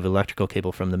 15 feet of electrical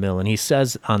cable from the mill. And he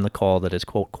says on the call that it's,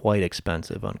 quote, quite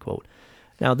expensive, unquote.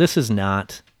 Now, this is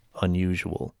not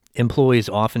unusual. Employees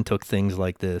often took things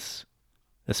like this,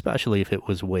 especially if it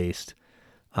was waste,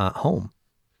 home.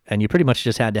 And you pretty much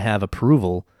just had to have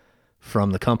approval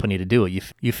from the company to do it.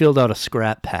 You filled out a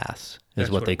scrap pass, is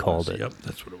what they called it. Yep,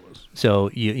 that's what it was. So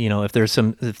if there's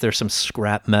some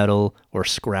scrap metal or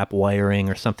scrap wiring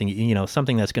or something,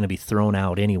 something that's going to be thrown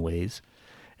out anyways,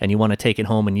 and you want to take it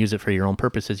home and use it for your own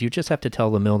purposes, you just have to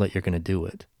tell the mill that you're going to do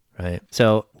it, right?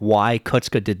 So why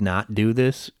Kutzka did not do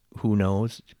this, who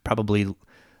knows? Probably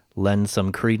lends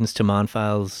some credence to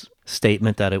Monfils'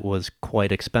 statement that it was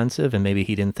quite expensive, and maybe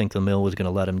he didn't think the mill was going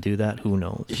to let him do that. Who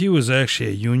knows? He was actually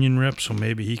a union rep, so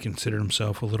maybe he considered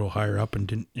himself a little higher up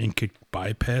and could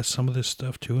bypass some of this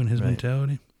stuff too in his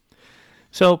mentality.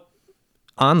 So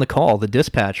on the call, the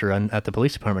dispatcher at the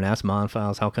police department asked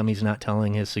Monfils how come he's not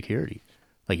telling his security.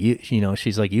 Like,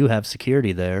 she's like, you have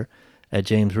security there at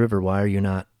James River. Why are you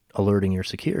not alerting your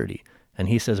security? And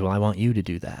he says, well, I want you to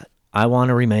do that. I want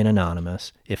to remain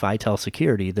anonymous. If I tell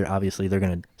security,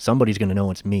 somebody's going to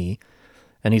know it's me.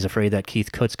 And he's afraid that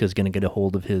Keith Kutzka is going to get a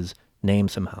hold of his name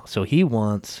somehow. So he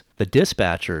wants the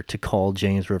dispatcher to call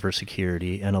James River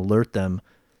Security and alert them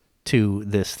to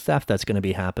this theft that's going to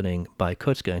be happening by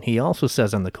Kutzka. And he also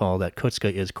says on the call that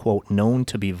Kutzka is, quote, known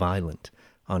to be violent,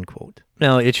 unquote.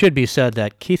 Now, it should be said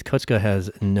that Keith Kutzka has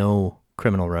no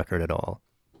criminal record at all.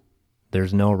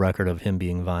 There's no record of him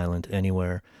being violent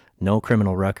anywhere. No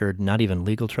criminal record, not even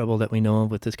legal trouble that we know of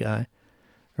with this guy,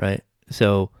 right?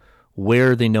 So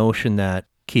where the notion that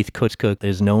Keith Kutzka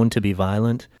is known to be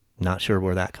violent, not sure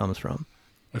where that comes from.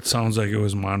 It sounds like it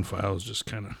was Monfils just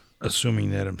kind of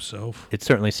assuming that himself. It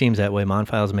certainly seems that way.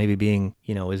 Monfils maybe being,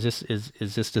 is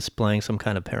this displaying some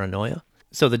kind of paranoia?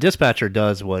 So the dispatcher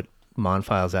does what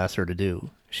Monfils asked her to do.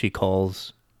 She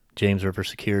calls James River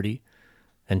Security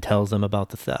and tells them about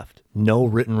the theft. No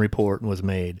written report was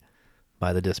made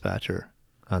by the dispatcher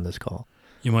on this call.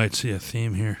 You might see a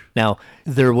theme here. Now,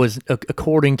 there was,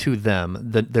 according to them,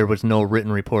 there was no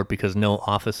written report because no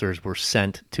officers were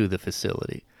sent to the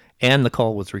facility, and the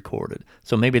call was recorded.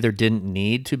 So maybe there didn't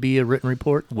need to be a written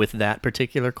report with that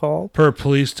particular call. Per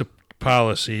police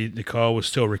policy, the call was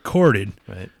still recorded,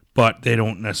 right? But they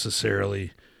don't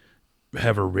necessarily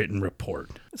have a written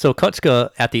report. So Kutzka,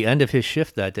 at the end of his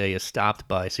shift that day, is stopped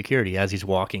by security as he's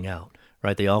walking out.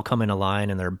 Right, they all come in a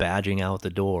line and they're badging out the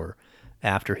door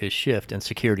after his shift, and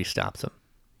security stops him.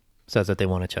 Says that they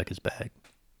want to check his bag.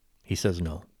 He says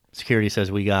no. Security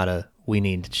says we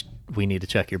need to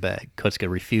check your bag. Kutzka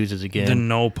refuses again. The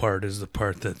no part is the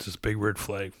part that's this big red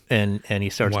flag. And he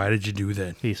starts. Why did you do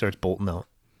that? He starts bolting out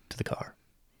to the car.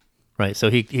 Right.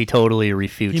 So he totally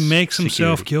refutes. He makes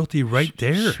himself security. guilty right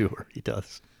there. Sure, he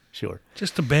does. Sure.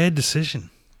 Just a bad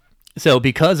decision. So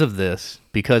because of this,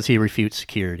 because he refutes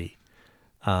security,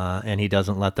 and he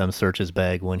doesn't let them search his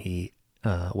bag when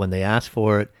they ask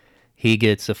for it, he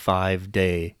gets a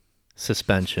 5-day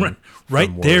suspension. Right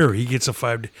from work. there, he gets a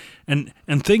 5 day.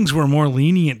 And things were more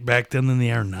lenient back then than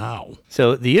they are now.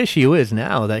 So the issue is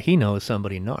now that he knows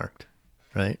somebody narked,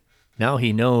 right? Now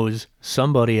he knows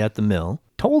somebody at the mill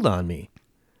told on me.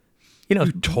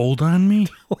 You told on me?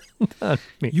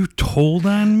 You told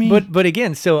on me? But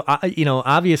again, so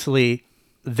obviously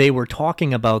they were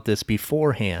talking about this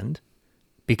beforehand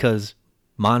because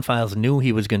Monfils knew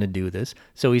he was going to do this,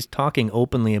 so he's talking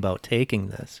openly about taking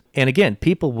this. And again,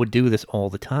 people would do this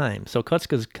all the time. So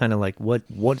Kutzka's kind of like, what's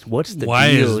the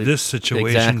Why deal? is this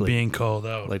situation Exactly. being called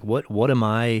out? Like what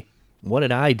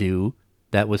did I do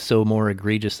that was so more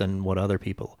egregious than what other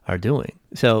people are doing?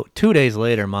 So 2 days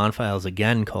later, Monfils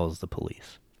again calls the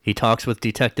police. He talks with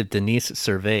Detective Denise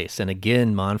Cervais, and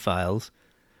again Monfils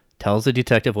tells the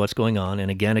detective what's going on,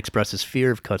 and again expresses fear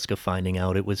of Kutzka finding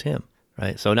out it was him.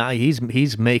 Right. So now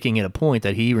he's making it a point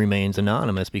that he remains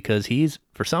anonymous because he's,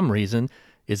 for some reason,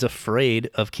 is afraid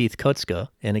of Keith Kutzka,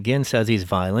 and again says he's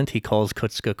violent. He calls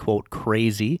Kutzka, quote,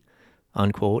 crazy,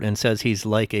 unquote, and says he's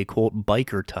like a, quote,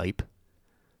 biker type,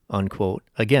 unquote.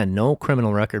 Again, no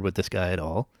criminal record with this guy at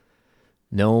all.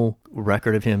 No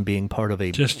record of him being part of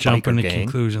a just biker jumping to gang.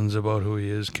 conclusions about who he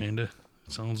is, kind of,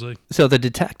 sounds like. So the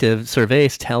detective,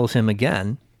 Cervais, tells him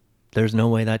again, there's no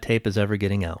way that tape is ever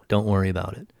getting out. Don't worry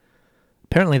about it.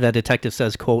 Apparently that detective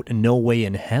says, quote, no way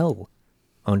in hell,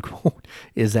 unquote,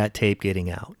 is that tape getting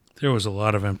out. There was a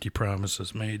lot of empty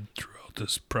promises made throughout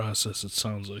this process, it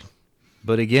sounds like.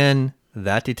 But again,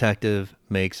 that detective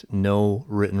makes no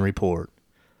written report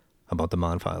about the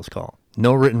Monfils call.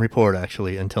 No written report,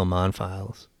 actually, until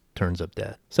Monfils turns up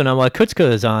dead. So now while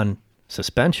Kutzka is on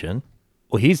suspension,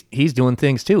 well, he's doing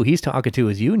things too. He's talking to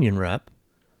his union rep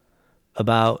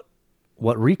about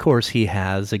what recourse he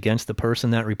has against the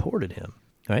person that reported him.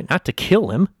 Right? Not to kill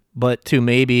him, but to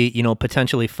maybe,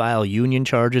 potentially file union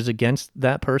charges against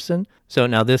that person. So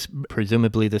now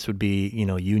presumably this would be,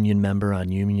 union member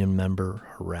on union member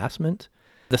harassment.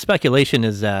 The speculation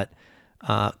is that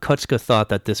Kutzka thought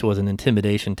that this was an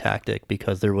intimidation tactic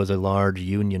because there was a large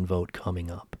union vote coming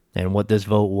up. And what this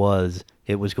vote was,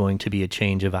 it was going to be a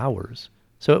change of hours.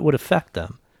 So it would affect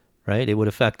them, right? It would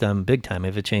affect them big time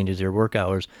if it changes their work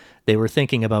hours. They were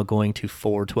thinking about going to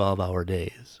 4 12-hour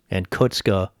days. And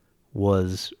Kutzka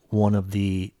was one of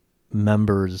the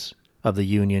members of the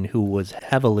union who was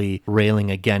heavily railing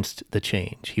against the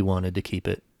change. He wanted to keep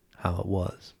it how it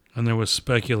was. And there was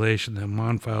speculation that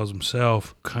Monfils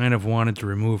himself kind of wanted to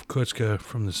remove Kutzka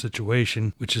from the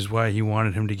situation, which is why he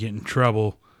wanted him to get in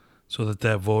trouble so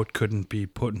that vote couldn't be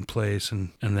put in place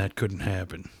and that couldn't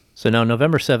happen. So now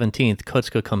November 17th,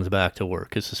 Kutzka comes back to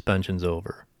work. His suspension's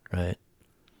over, right?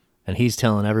 And he's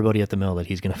telling everybody at the mill that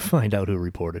he's going to find out who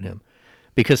reported him.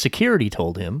 Because security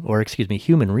told him,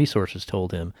 Human Resources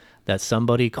told him that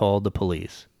somebody called the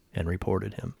police and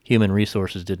reported him. Human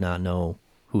Resources did not know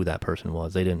who that person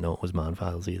was. They didn't know it was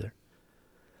Monfils either.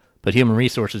 But Human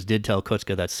Resources did tell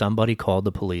Kutzka that somebody called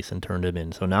the police and turned him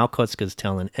in. So now Kutzka's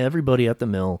telling everybody at the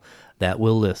mill that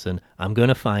will listen, I'm going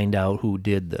to find out who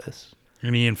did this.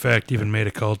 And he, in fact, even made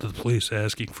a call to the police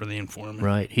asking for the informant.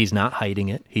 Right. He's not hiding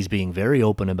it. He's being very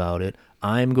open about it.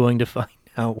 I'm going to find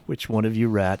out which one of you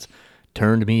rats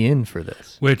turned me in for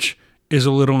this. Which is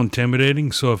a little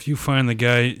intimidating. So if you find the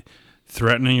guy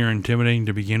threatening or intimidating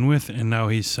to begin with, and now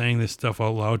he's saying this stuff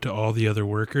out loud to all the other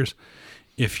workers,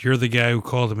 if you're the guy who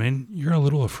called him in, you're a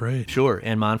little afraid. Sure.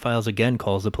 And Monfils again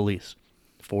calls the police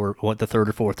for the third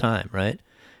or fourth time, right?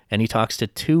 And he talks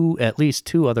to at least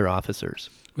two other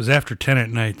officers. It was after 10 at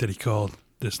night that he called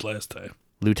this last time.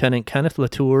 Lieutenant Kenneth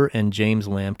Latour and James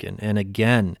Lampkin. And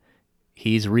again,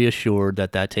 he's reassured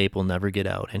that tape will never get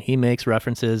out. And he makes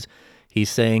references. He's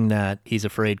saying that he's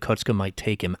afraid Kutzka might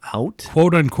take him out.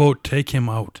 Quote unquote, take him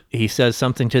out. He says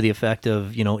something to the effect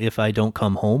of, if I don't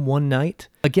come home one night.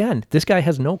 Again, this guy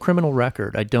has no criminal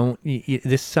record.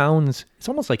 It's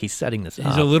almost like he's setting this up.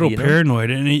 He's a little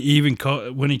paranoid. And he even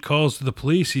when he calls to the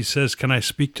police, he says, can I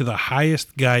speak to the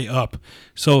highest guy up?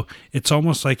 So it's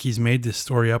almost like he's made this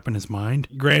story up in his mind.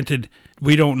 Granted,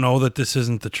 we don't know that this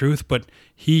isn't the truth, but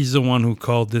he's the one who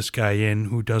called this guy in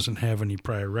who doesn't have any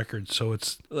prior records. So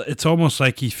it's almost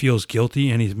like he feels guilty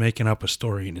and he's making up a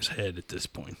story in his head at this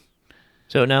point.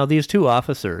 So now these two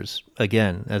officers,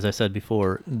 again, as I said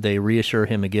before, they reassure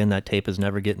him again that tape is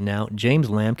never getting out. James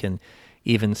Lampkin,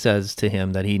 even says to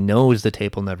him that he knows the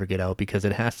tape will never get out because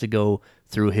it has to go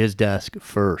through his desk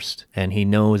first, and he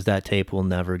knows that tape will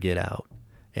never get out.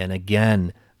 And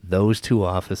again, those two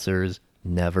officers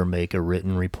never make a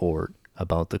written report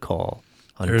about the call.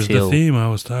 There's the theme I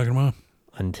was talking about.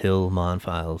 Until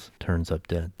Monfils turns up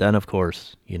dead. Then, of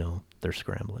course, they're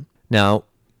scrambling. Now,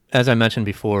 as I mentioned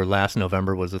before, last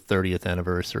November was the 30th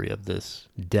anniversary of this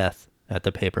death at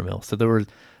the paper mill. So there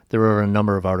were a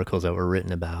number of articles that were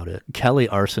written about it. Kelly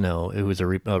Arsenault, who was a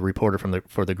reporter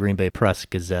for the Green Bay Press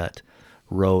Gazette,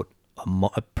 wrote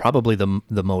probably the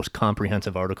most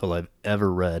comprehensive article I've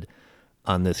ever read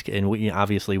on this. And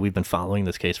we've been following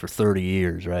this case for 30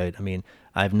 years, right? I mean,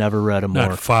 I've never read a more...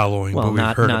 Not following, but we've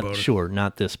heard about it. Sure,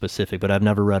 not this specific, but I've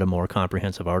never read a more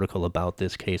comprehensive article about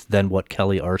this case than what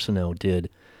Kelly Arsenault did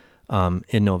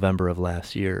in November of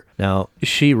last year. Now,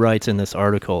 she writes in this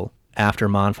article, after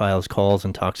Monfils calls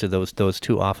and talks to those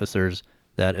two officers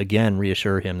that, again,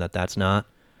 reassure him that that's not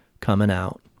coming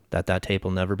out, that tape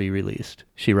will never be released.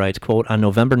 She writes, quote, on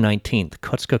November 19th,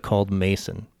 Kutzka called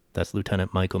Mason, that's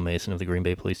Lieutenant Michael Mason of the Green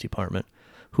Bay Police Department,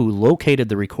 who located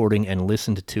the recording and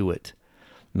listened to it.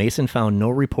 Mason found no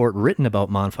report written about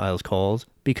Monfils' calls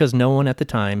because no one at the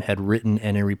time had written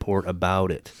any report about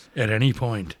it. At any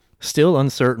point. Still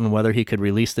uncertain whether he could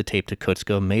release the tape to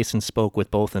Kutzka, Mason spoke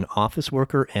with both an office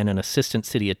worker and an assistant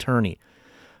city attorney.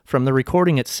 From the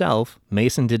recording itself,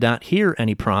 Mason did not hear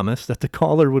any promise that the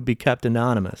caller would be kept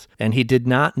anonymous, and he did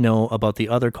not know about the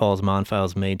other calls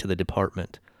Monfils made to the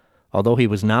department. Although he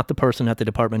was not the person at the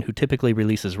department who typically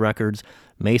releases records,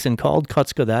 Mason called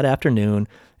Kutzka that afternoon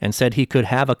and said he could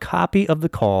have a copy of the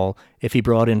call if he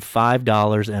brought in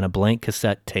 $5 and a blank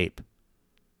cassette tape.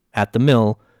 At the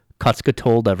mill, Kutzka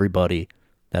told everybody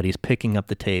that he's picking up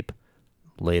the tape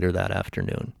later that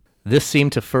afternoon. This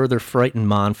seemed to further frighten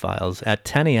Monfils. At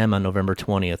 10 a.m. on November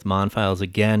 20th, Monfils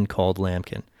again called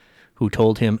Lampkin, who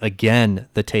told him again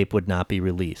the tape would not be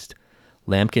released.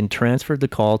 Lampkin transferred the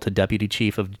call to Deputy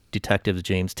Chief of Detectives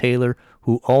James Taylor,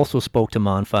 who also spoke to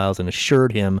Monfils and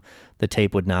assured him the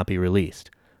tape would not be released.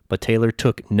 But Taylor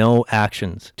took no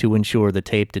actions to ensure the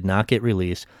tape did not get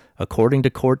released. According to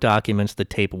court documents, the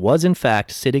tape was in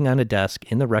fact sitting on a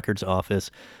desk in the records office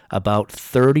about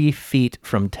 30 feet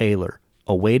from Taylor,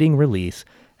 awaiting release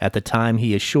at the time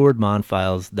he assured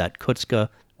Monfils that Kutzka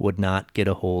would not get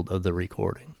a hold of the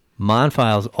recording.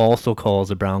 Monfils also calls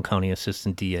the Brown County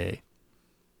Assistant DA.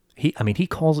 He's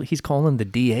calling the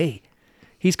DA.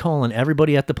 He's calling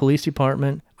everybody at the police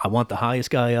department. I want the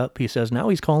highest guy up, he says. Now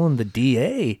he's calling the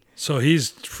DA. So he's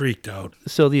freaked out.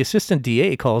 So the assistant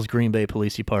DA calls Green Bay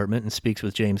Police Department and speaks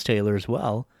with James Taylor as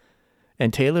well.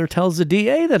 And Taylor tells the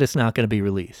DA that it's not going to be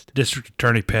released. District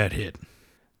Attorney Pat Hitt.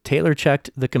 Taylor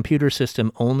checked the computer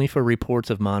system only for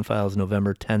reports of Monfils'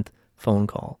 November 10th phone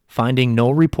call. Finding no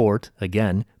report,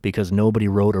 again, because nobody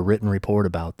wrote a written report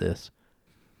about this,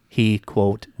 he,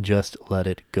 quote, just let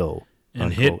it go.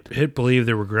 And Hitt believed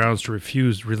there were grounds to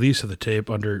refuse release of the tape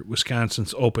under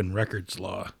Wisconsin's open records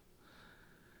law.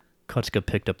 Kutzka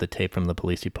picked up the tape from the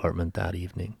police department that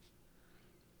evening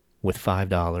with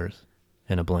 $5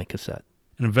 and a blank cassette.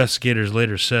 And investigators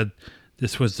later said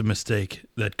this was the mistake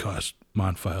that cost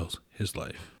Monfils his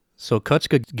life. So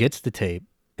Kutzka gets the tape,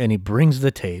 and he brings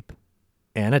the tape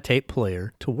and a tape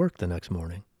player to work the next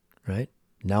morning, right?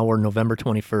 Now we're November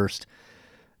 21st,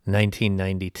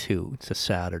 1992. It's a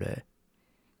Saturday.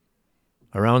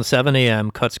 Around 7 a.m.,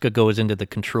 Kutzka goes into the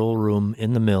control room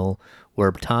in the mill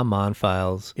where Tom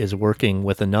Monfils is working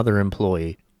with another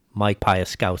employee, Mike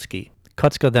Piaskowski.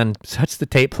 Kutzka then sets the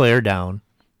tape player down,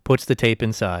 puts the tape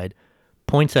inside,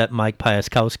 points at Mike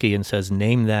Piaskowski and says,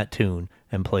 name that tune,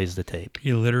 and plays the tape.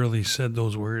 He literally said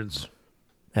those words.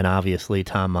 And obviously,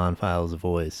 Tom Monfils'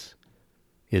 voice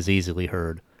is easily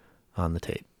heard on the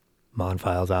tape.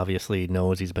 Monfils obviously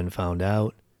knows he's been found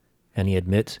out, and he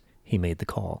admits he made the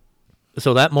call.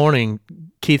 So that morning,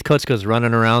 Keith Kutzka's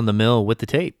running around the mill with the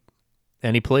tape,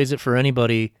 and he plays it for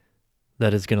anybody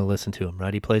that is going to listen to him,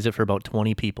 right? He plays it for about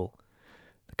 20 people.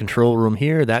 The control room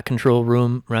here, that control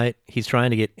room, right? He's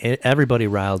trying to get everybody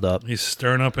riled up. He's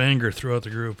stirring up anger throughout the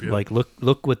group. Yep. Like,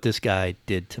 look what this guy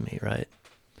did to me, right?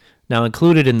 Now,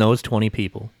 included in those 20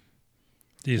 people,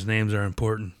 these names are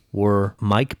important, were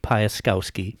Mike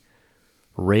Piaskowski,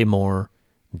 Ray Moore,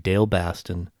 Dale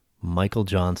Baston, Michael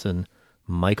Johnson,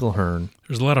 Michael Hearn.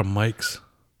 There's a lot of Mikes.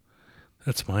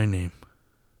 That's my name.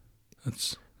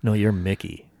 No, you're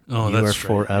Mickey. Oh, you that's are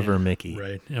forever yeah, Mickey.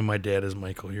 Right. And my dad is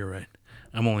Michael. You're right.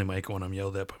 I'm only Michael when I'm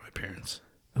yelled at by my parents.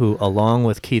 Who, along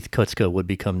with Keith Kutzka, would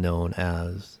become known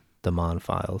as the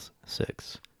Monfils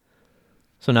Six.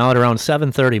 So now at around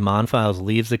 7:30, Monfils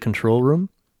leaves the control room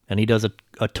and he does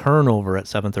a turnover at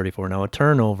 7:34. Now, a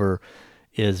turnover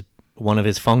is one of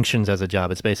his functions as a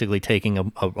job. It's basically taking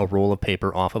a roll of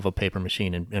paper off of a paper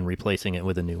machine and replacing it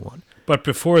with a new one. But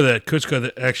before that,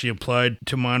 Kutzka actually implied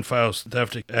to Monfils'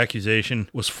 theft accusation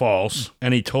was false,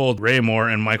 and he told Raymore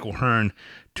and Michael Hearn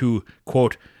to,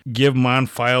 quote, give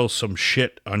Monfils some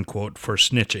shit, unquote, for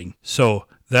snitching. So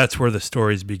that's where the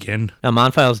stories begin. Now,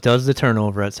 Monfils does the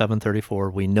turnover at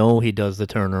 7:34. We know he does the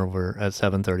turnover at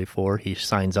 7:34. He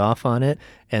signs off on it,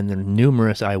 and the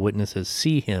numerous eyewitnesses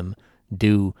see him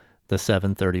do the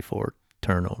 7:34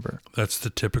 turnover. That's the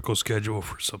typical schedule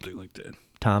for something like that.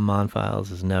 Tom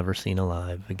Monfils is never seen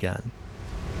alive again.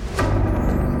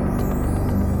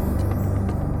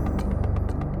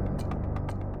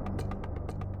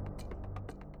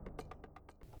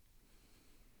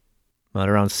 At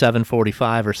around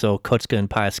 7:45 or so, Kutzka and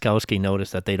Piaskowski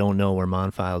notice that they don't know where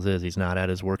Monfils is. He's not at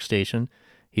his workstation.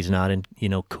 He's not in,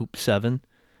 Coop 7.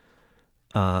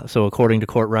 So according to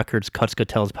court records, Kutzka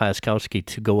tells Piaskowski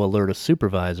to go alert a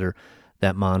supervisor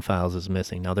that Monfils is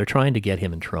missing. Now, they're trying to get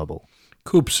him in trouble.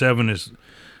 Coop 7 is,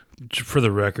 for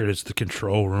the record, it's the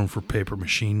control room for paper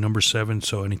machine number 7.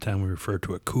 So anytime we refer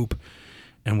to a coop,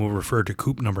 and we'll refer to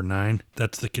coop number 9,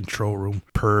 that's the control room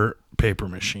per paper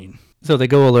machine. So they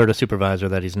go alert a supervisor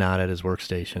that he's not at his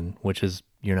workstation, which is,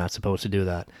 you're not supposed to do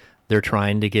that. They're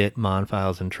trying to get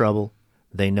Monfils in trouble.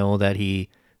 They know that he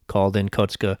called in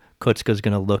Kutzka. Kutzka's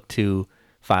going to look to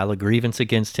file a grievance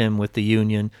against him with the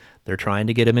union. They're trying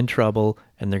to get him in trouble,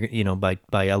 and they're,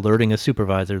 by alerting a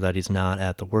supervisor that he's not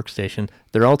at the workstation.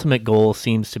 Their ultimate goal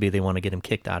seems to be they want to get him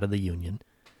kicked out of the union.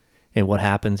 And what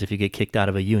happens if you get kicked out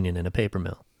of a union in a paper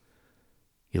mill?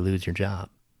 You lose your job,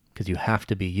 because you have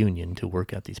to be union to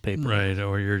work at these paper mills. Right,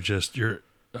 or you're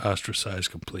ostracized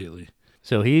completely.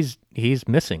 So he's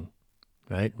missing,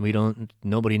 right?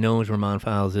 Nobody knows where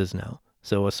Monfils is now.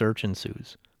 So a search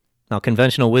ensues. Now,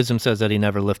 conventional wisdom says that he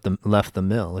never left the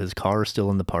mill. His car is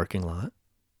still in the parking lot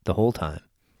the whole time.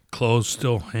 Clothes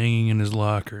still hanging in his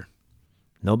locker.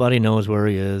 Nobody knows where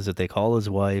he is. If they call his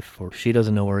wife, or she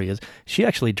doesn't know where he is, she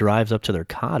actually drives up to their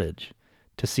cottage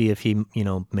to see if he,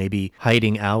 maybe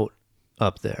hiding out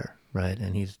up there, right?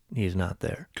 And he's not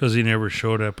there. Because he never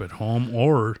showed up at home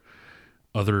or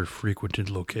other frequented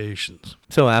locations.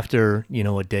 So after,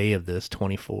 a day of this,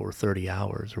 24, 30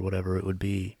 hours or whatever it would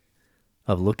be,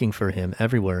 of looking for him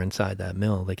everywhere inside that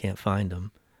mill, they can't find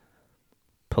him.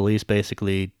 Police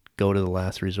basically go to the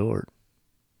last resort,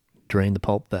 drain the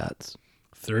pulp vats.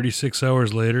 36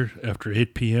 hours later, after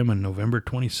 8 p.m. on November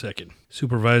 22nd,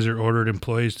 supervisor ordered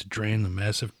employees to drain the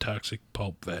massive toxic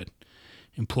pulp vat.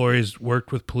 Employees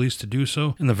worked with police to do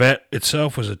so, and the vat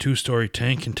itself was a 2-story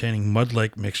tank containing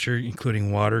mud-like mixture,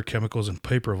 including water, chemicals, and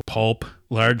paper pulp.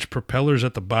 Large propellers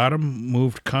at the bottom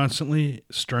moved constantly,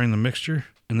 stirring the mixture,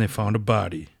 and they found a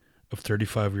body of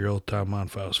 35-year-old Tom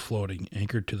Monfils floating,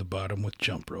 anchored to the bottom with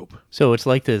jump rope. So it's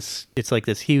like this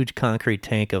huge concrete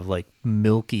tank of like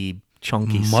milky,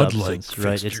 chunky mud-like substance,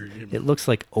 right? fixture. It looks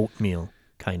like oatmeal,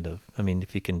 kind of. I mean,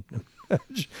 if you can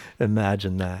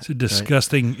imagine that. It's a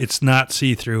disgusting, right? It's not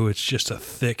see-through, it's just a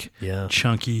thick, Yeah.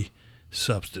 chunky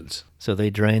substance. So they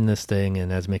drain this thing,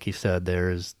 and as Mickey said,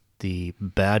 there's the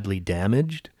badly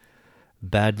damaged,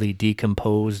 badly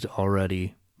decomposed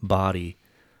already body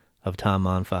of Tom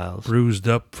Monfils. Bruised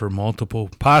up for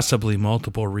possibly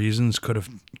multiple reasons could have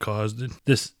caused it.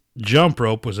 This jump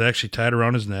rope was actually tied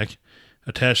around his neck,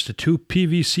 attached to 2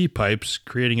 PVC pipes,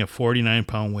 creating a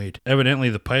 49-pound weight. Evidently,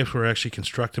 the pipes were actually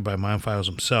constructed by Monfils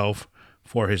himself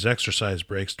for his exercise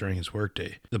breaks during his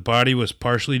workday. The body was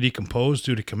partially decomposed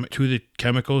due to the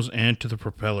chemicals and to the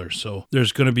propellers. So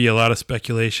there's going to be a lot of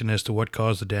speculation as to what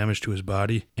caused the damage to his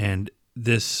body, and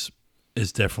this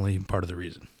is definitely part of the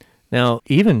reason. Now,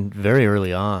 even very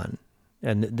early on,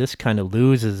 and this kind of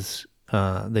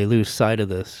they lose sight of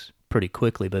this pretty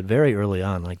quickly, but very early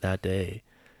on, like that day,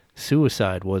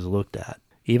 suicide was looked at.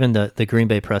 Even the Green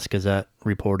Bay Press-Gazette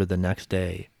reported the next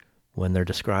day, when they're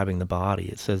describing the body,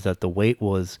 it says that the weight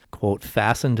was, quote,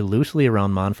 fastened loosely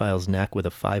around Monfils' neck with a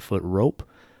 5-foot rope.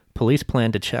 Police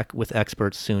plan to check with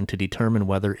experts soon to determine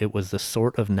whether it was the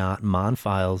sort of knot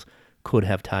Monfils could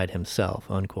have tied himself,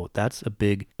 unquote. That's a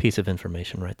big piece of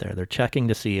information right there. They're checking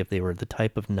to see if they were the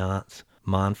type of knots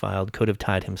Monfils could have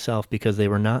tied himself, because they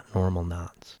were not normal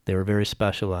knots. They were very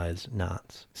specialized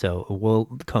knots. So we'll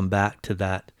come back to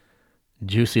that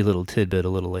juicy little tidbit a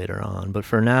little later on. But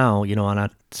for now,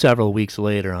 several weeks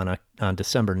later, on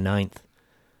December 9th,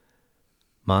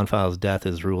 Monfils' death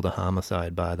is ruled a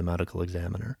homicide by the medical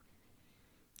examiner.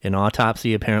 An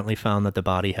autopsy apparently found that the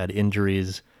body had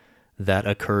injuries that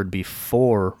occurred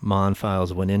before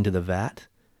Monfils went into the vat,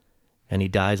 and he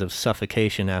dies of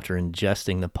suffocation after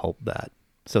ingesting the pulp vat.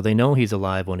 So they know he's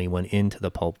alive when he went into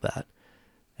the pulp vat,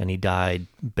 and he died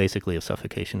basically of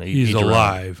suffocation. He's He drowned.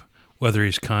 alive. Whether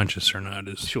he's conscious or not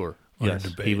is Sure. under Yes.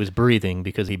 debate. He was breathing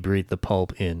because he breathed the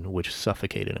pulp in, which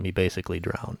suffocated him. He basically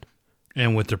drowned.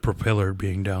 And with the propeller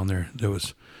being down there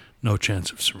was no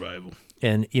chance of survival.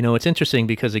 And, it's interesting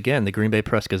because, again, the Green Bay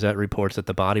Press-Gazette reports that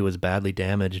the body was badly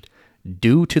damaged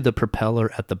due to the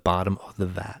propeller at the bottom of the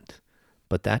vat.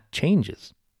 But that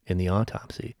changes in the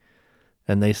autopsy.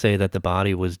 And they say that the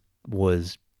body was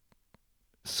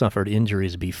suffered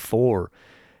injuries before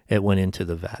it went into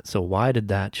the vat. So why did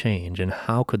that change, and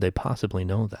how could they possibly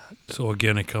know that? So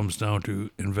again, it comes down to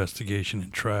investigation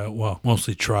and trial. Well,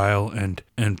 mostly trial and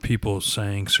people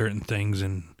saying certain things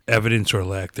and evidence or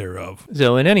lack thereof.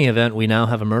 So in any event, we now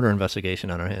have a murder investigation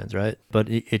on our hands, right? But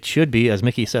it should be, as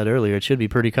Mickey said earlier, it should be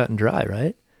pretty cut and dry,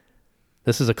 right?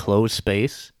 This is a closed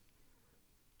space.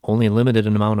 Only a limited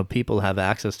amount of people have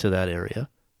access to that area.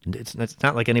 It's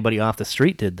not like anybody off the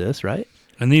street did this, right?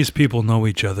 And these people know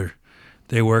each other.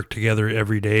 They work together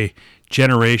every day.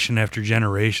 Generation after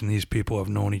generation, these people have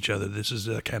known each other. This is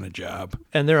that kind of job.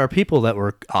 And there are people that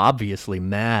were obviously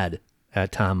mad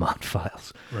at Tom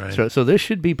Monfils. Right. So this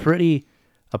should be a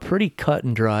pretty cut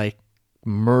and dry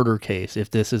murder case if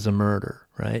this is a murder,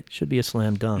 right? Should be a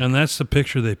slam dunk. And that's the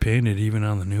picture they painted even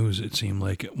on the news, it seemed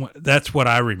like. That's what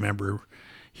I remember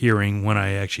hearing when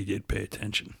I actually did pay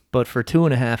attention. But for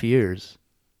 2.5 years,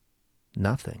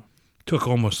 nothing. Took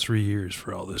almost 3 years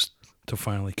for all this to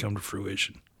finally come to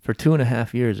fruition. For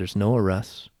 2.5 years, there's no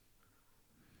arrests.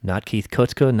 Not Keith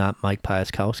Kutzka, not Mike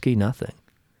Piaskowski, nothing.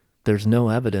 There's no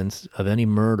evidence of any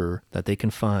murder that they can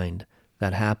find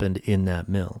that happened in that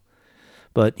mill.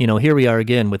 But, here we are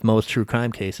again with most true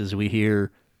crime cases. We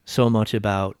hear so much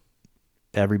about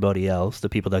everybody else, the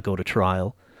people that go to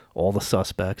trial, all the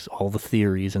suspects, all the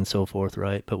theories and so forth,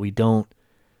 right? But we don't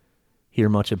hear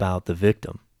much about the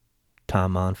victim,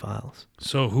 Tom Monfils.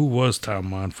 So who was Tom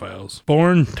Monfils?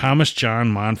 Born Thomas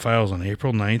John Monfils on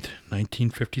April 9th,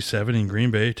 1957 in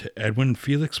Green Bay to Edwin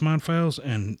Felix Monfils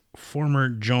and former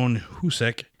Joan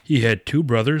Husek. He had 2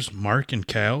 brothers, Mark and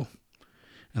Cal,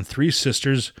 and 3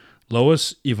 sisters,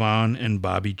 Lois, Yvonne, and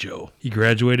Bobby Joe. He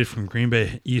graduated from Green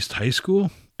Bay East High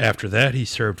School. After that, he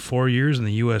served 4 years in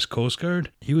the U.S. Coast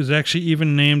Guard. He was actually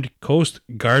even named Coast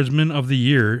Guardsman of the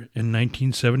Year in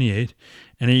 1978,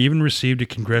 and he even received a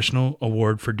congressional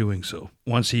award for doing so.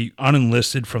 Once he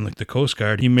unenlisted from the Coast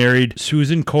Guard, he married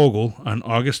Susan Kogel on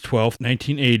August 12,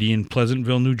 1980 in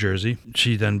Pleasantville, New Jersey.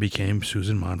 She then became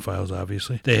Susan Monfils,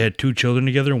 obviously. They had 2 children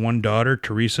together, 1 daughter,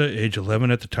 Teresa, age 11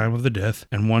 at the time of the death,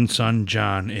 and 1 son,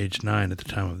 John, age 9 at the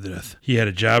time of the death. He had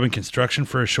a job in construction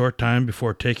for a short time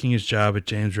before taking his job at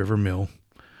James River Mill,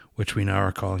 which we now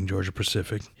are calling Georgia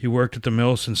Pacific. He worked at the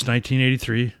mill since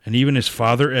 1983, and even his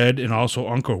father, Ed, and also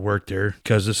uncle worked there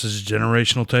because this is a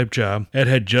generational type job. Ed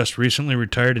had just recently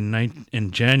retired in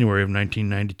January of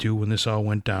 1992 when this all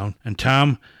went down, and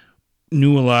Tom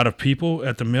knew a lot of people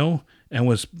at the mill and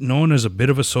was known as a bit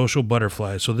of a social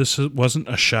butterfly. So this wasn't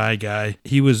a shy guy.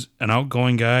 He was an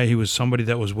outgoing guy. He was somebody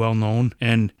that was well known,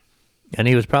 and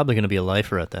he was probably going to be a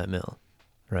lifer at that mill,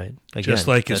 right? Again, just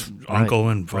like his uncle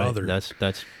and father. Right.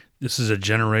 That's This is a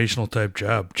generational type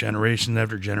job. Generation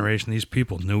after generation, these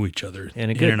people knew each other in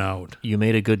and out. You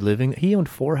made a good living. He owned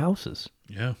 4 houses.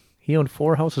 Yeah. He owned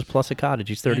 4 houses plus a cottage.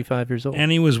 He's 35 years old.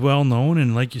 And he was well known,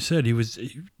 and like you said, he was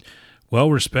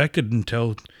well respected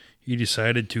until he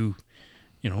decided to,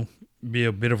 be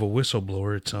a bit of a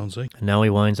whistleblower, it sounds like. And now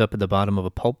he winds up at the bottom of a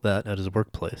pulp vat at his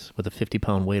workplace with a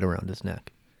 50-pound weight around his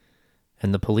neck.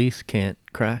 And the police can't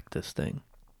crack this thing.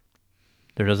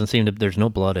 There's no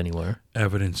blood anywhere.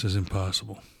 Evidence is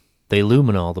impossible. They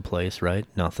luminol the place, right?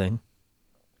 Nothing.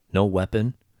 No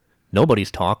weapon.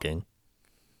 Nobody's talking.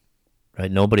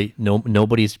 Right?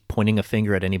 Nobody's pointing a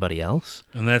finger at anybody else.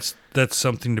 And that's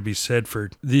something to be said for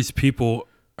these people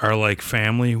are like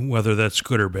family, whether that's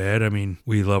good or bad. I mean,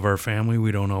 we love our family.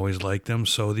 We don't always like them.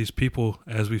 So these people,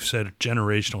 as we've said,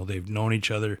 generational. They've known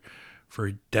each other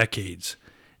for decades,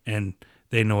 and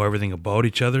they know everything about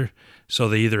each other. So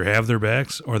they either have their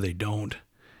backs or they don't.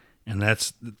 And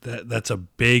that's a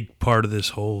big part of this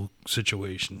whole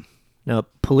situation. Now,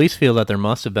 police feel that there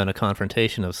must have been a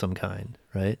confrontation of some kind,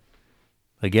 right?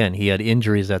 Again, he had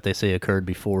injuries that they say occurred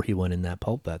before he went in that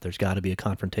pulp vat. There's got to be a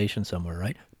confrontation somewhere,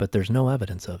 right? But there's no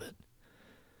evidence of it.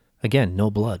 Again,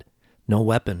 no blood, no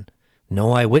weapon,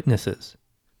 no eyewitnesses.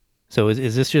 So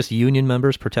is this just union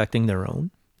members protecting their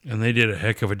own? And they did a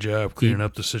heck of a job cleaning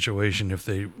up the situation if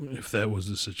that was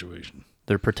the situation.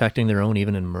 They're protecting their own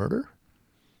even in murder?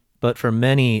 But for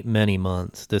many, many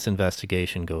months, this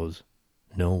investigation goes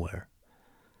nowhere.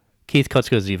 Keith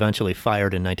Kutzka is eventually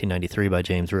fired in 1993 by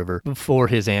James River for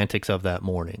his antics of that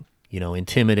morning.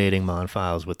 Intimidating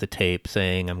Monfils with the tape,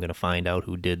 saying, "I'm going to find out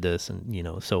who did this," and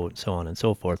so on and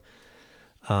so forth.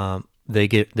 They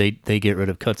get rid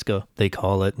of Kutzka. They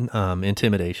call it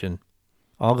intimidation.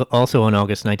 Also in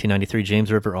August 1993,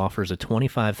 James River offers a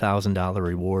 $25,000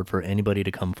 reward for anybody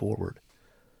to come forward.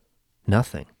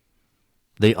 Nothing.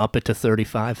 They up it to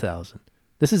 $35,000.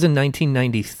 This is in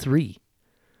 1993.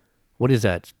 What is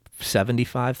that?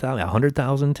 75,000,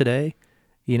 100,000 today?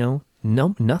 No,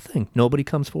 nothing. Nobody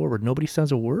comes forward. Nobody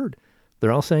says a word.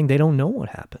 They're all saying they don't know what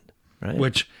happened, right?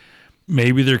 Which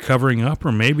maybe they're covering up,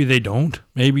 or maybe they don't.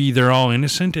 Maybe they're all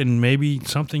innocent, and maybe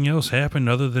something else happened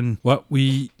other than what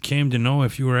we came to know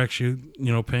if you were actually,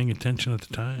 paying attention at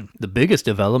the time. The biggest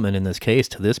development in this case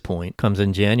to this point comes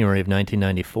in January of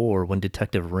 1994 when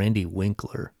Detective Randy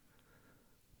Winkler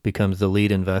becomes the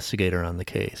lead investigator on the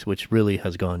case, which really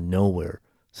has gone nowhere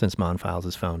since Monfils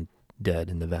is found dead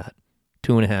in the vat.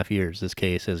 2.5 years, this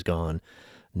case has gone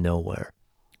nowhere.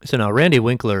 So now Randy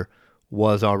Winkler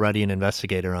was already an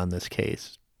investigator on this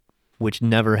case, which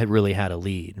never had really had a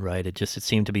lead, right? It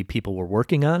seemed to be people were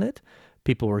working on it.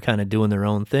 People were kind of doing their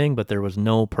own thing, but there was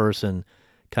no person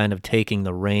kind of taking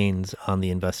the reins on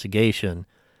the investigation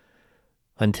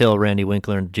until Randy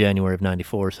Winkler in January of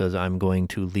 94 says, "I'm going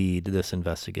to lead this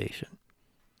investigation."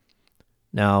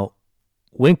 Now,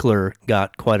 Winkler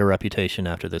got quite a reputation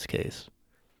after this case.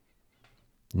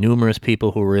 Numerous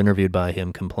people who were interviewed by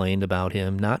him complained about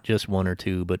him, not just one or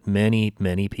two, but many,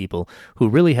 many people who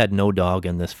really had no dog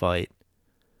in this fight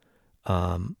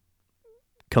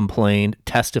complained,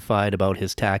 testified about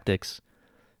his tactics,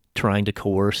 trying to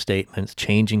coerce statements,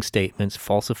 changing statements,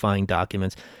 falsifying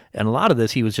documents. And a lot of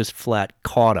this he was just flat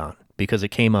caught on because it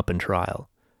came up in trial,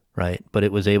 right? But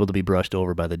it was able to be brushed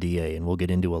over by the DA, and we'll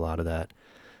get into a lot of that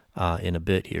in a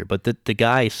bit here. But the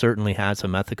guy certainly had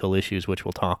some ethical issues, which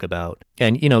we'll talk about.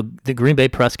 And, the Green Bay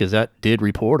Press-Gazette did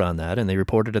report on that, and they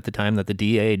reported at the time that the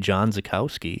DA, John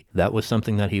Zukowski, that was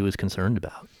something that he was concerned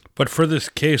about. But for this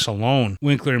case alone,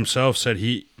 Winkler himself said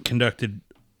he conducted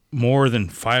more than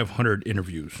 500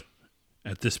 interviews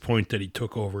at this point that he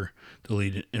took over the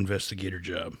lead investigator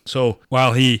job. So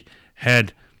while he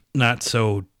had not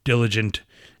so diligent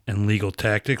and legal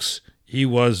tactics, he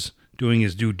was doing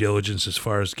his due diligence as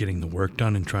far as getting the work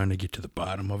done and trying to get to the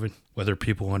bottom of it, whether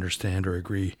people understand or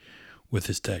agree with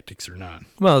his tactics or not.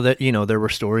 Well, there were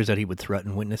stories that he would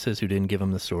threaten witnesses who didn't give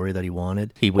him the story that he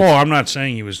wanted. I'm not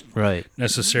saying he was right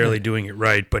necessarily doing it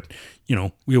right, but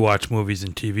we watch movies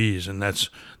and TVs, and that's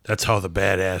how the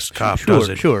badass cop does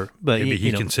it. Sure, but maybe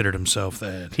he considered himself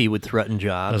that. He would threaten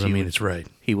jobs. Doesn't mean it's right.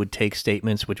 He would take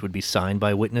statements which would be signed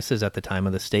by witnesses at the time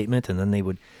of the statement, and then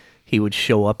he would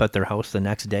show up at their house the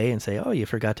next day and say, "Oh, you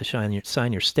forgot to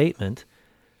sign your statement."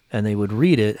 And they would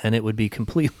read it, and it would be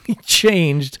completely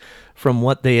changed from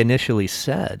what they initially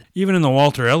said. Even in the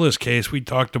Walter Ellis case, we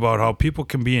talked about how people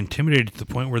can be intimidated to the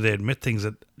point where they admit things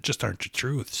that just aren't the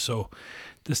truth. So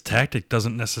this tactic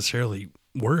doesn't necessarily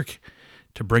work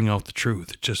to bring out the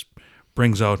truth. It just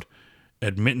brings out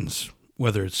admittance,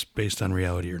 whether it's based on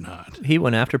reality or not. He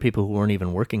went after people who weren't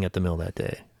even working at the mill that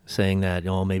day, saying that,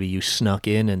 maybe you snuck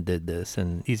in and did this.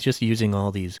 And he's just using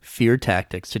all these fear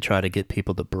tactics to try to get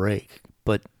people to break.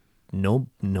 But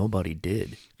nobody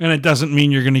did. And it doesn't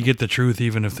mean you're going to get the truth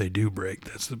even if they do break.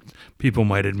 People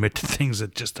might admit to things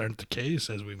that just aren't the case,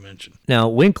 as we mentioned. Now,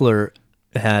 Winkler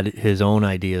had his own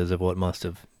ideas of what must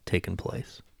have taken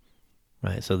place,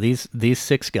 right? So these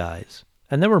 6 guys,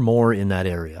 and there were more in that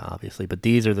area, obviously, but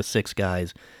these are the 6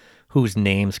 guys whose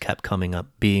names kept coming up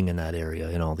being in that area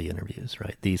in all the interviews,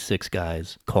 right? These 6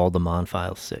 guys called the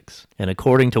Monfils 6. And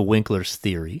according to Winkler's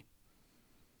theory,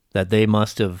 that they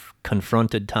must have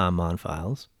confronted Tom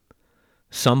Monfils.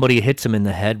 Somebody hits him in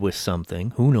the head with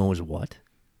something. Who knows what?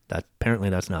 Apparently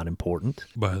that's not important.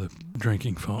 By the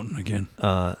drinking fountain again.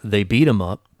 They beat him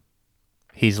up.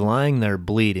 He's lying there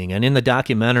bleeding. And in the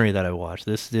documentary that I watched,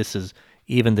 this is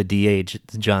even the DA,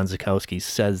 John Zukowski,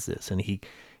 says this. And he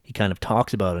kind of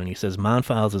talks about it. And he says,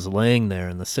 Monfils is laying there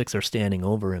and the 6 are standing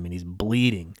over him and he's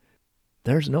bleeding.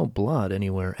 There's no blood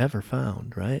anywhere ever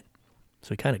found, right?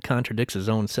 So he kind of contradicts his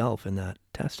own self in that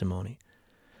testimony.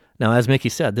 Now, as Mickey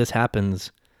said, this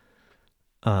happens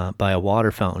by a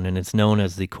water fountain, and it's known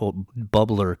as the, quote,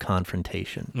 bubbler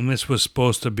confrontation. And this was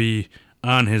supposed to be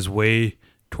on his way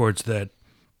towards that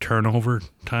turnover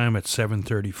time at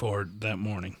 7:34 that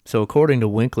morning. So according to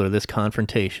Winkler, this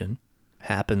confrontation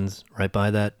happens right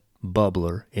by that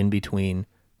bubbler in between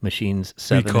machines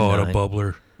 7 and 9. We call it a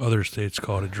bubbler. Other states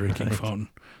call it a drinking fountain.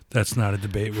 That's not a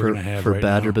debate we're going to have for right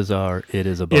Badger now. Bazaar, it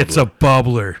is a bubbler. It's a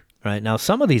bubbler. Right. Now,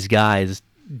 some of these guys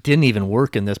didn't even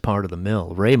work in this part of the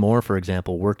mill. Ray Moore, for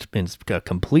example, worked in a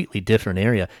completely different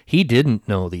area. He didn't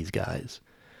know these guys,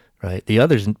 right? The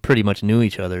others pretty much knew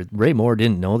each other. Ray Moore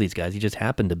didn't know these guys. He just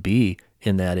happened to be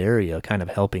in that area kind of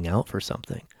helping out for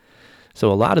something.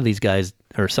 So a lot of these guys,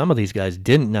 or some of these guys,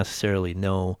 didn't necessarily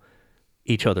know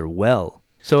each other well.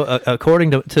 So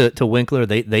according to Winkler,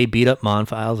 they beat up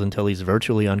Monfils until he's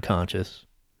virtually unconscious,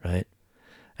 right?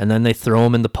 And then they throw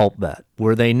him in the pulp vat,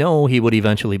 where they know he would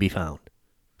eventually be found.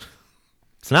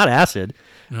 It's not acid,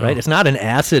 right? It's not an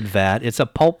acid vat. It's a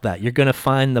pulp vat. You're going to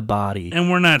find the body. And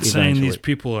we're not saying eventually. these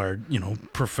people are,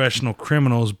 professional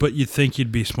criminals, but you'd think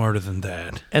you'd be smarter than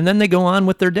that. And then they go on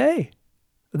with their day.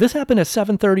 This happened at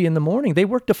 7:30 in the morning. They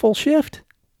worked a full shift,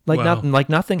 like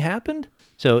nothing happened.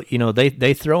 So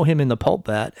they throw him in the pulp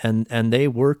vat, and they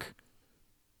work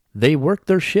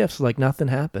their shifts like nothing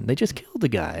happened. They just killed a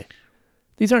guy.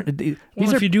 These aren't.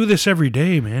 If you do this every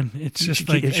day, man, it's just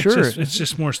like Sure. it's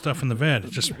just more stuff in the vat.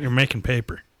 It's just you're making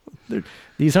paper.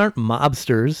 These aren't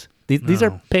mobsters. These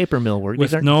are paper mill work.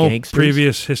 With These aren't no gangsters.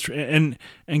 previous history. And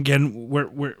again,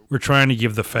 we're trying to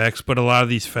give the facts, but a lot of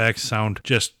these facts sound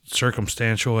just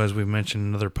circumstantial, as we've mentioned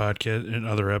in other podcasts, in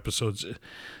other episodes.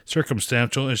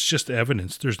 Circumstantial. It's just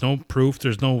evidence. There's no proof.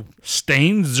 There's no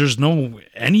stains. There's no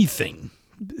anything.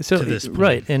 So to this point.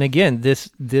 Right, and again,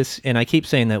 this, and I keep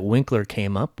saying that Winkler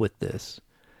came up with this,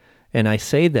 and I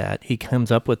say that he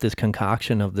comes up with this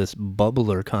concoction of this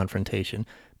bubbler confrontation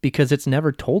because it's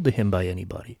never told to him by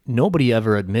anybody. Nobody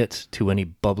ever admits to any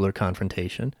bubbler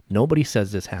confrontation. Nobody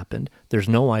says this happened. There's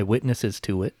no eyewitnesses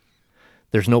to it.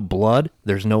 There's no blood.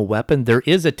 There's no weapon. There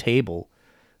is a table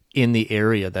in the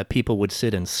area that people would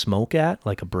sit and smoke at,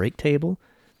 like a break table.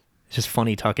 It's just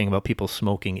funny talking about people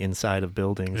smoking inside of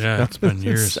buildings. Yeah, it's been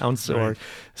years. It sounds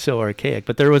so archaic.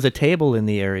 But there was a table in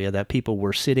the area that people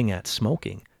were sitting at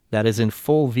smoking that is in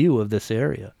full view of this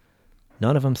area.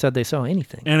 None of them said they saw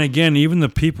anything. And again, even the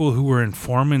people who were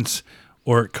informants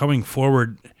or coming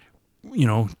forward,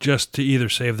 just to either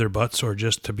save their butts or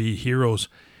just to be heroes,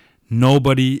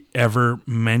 nobody ever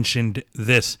mentioned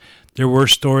this. There were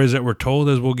stories that were told,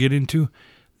 as we'll get into.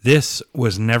 This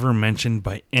was never mentioned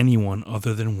by anyone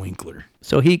other than Winkler.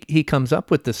 So he comes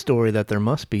up with the story that there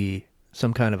must be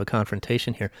some kind of a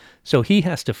confrontation here. So he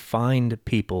has to find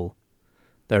people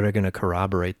that are going to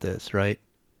corroborate this, right?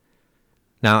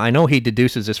 Now, I know he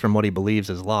deduces this from what he believes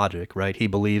is logic, right? He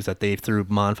believes that they threw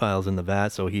Monfils in the vat,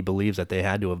 so he believes that they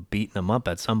had to have beaten them up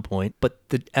at some point. But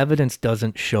the evidence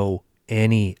doesn't show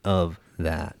any of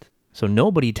that. So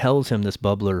nobody tells him this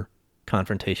bubbler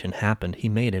confrontation happened. He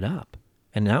made it up.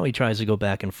 And now he tries to go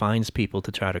back and finds people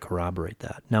to try to corroborate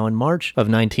that. Now, in March of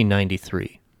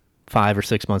 1993, 5 or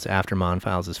 6 months after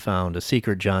Monfils is found, a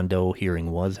secret John Doe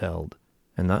hearing was held.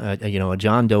 And, a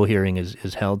John Doe hearing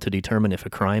is held to determine if a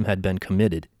crime had been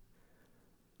committed.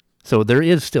 So there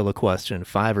is still a question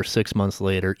 5 or 6 months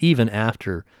later, even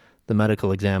after the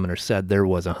medical examiner said there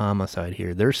was a homicide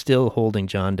here. They're still holding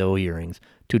John Doe hearings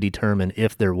to determine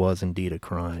if there was indeed a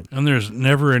crime. And there's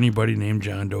never anybody named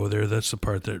John Doe there. That's the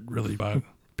part that really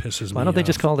pisses me off. Why don't they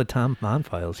just call it Tom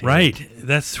Monfils here? Right.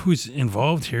 That's who's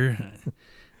involved here.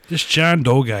 This John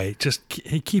Doe guy,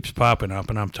 he keeps popping up,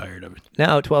 and I'm tired of it.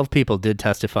 Now, 12 people did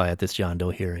testify at this John Doe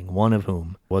hearing, one of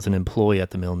whom was an employee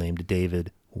at the mill named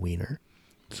David Weiner.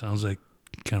 Sounds like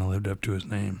he kind of lived up to his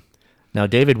name. Now,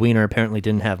 David Weiner apparently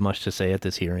didn't have much to say at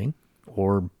this hearing,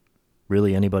 or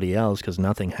really anybody else, because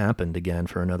nothing happened again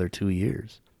for another 2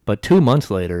 years. But 2 months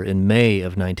later, in May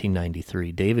of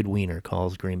 1993, David Weiner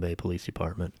calls Green Bay Police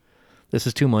Department. This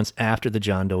is 2 months after the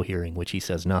John Doe hearing, which he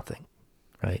says nothing,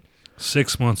 right?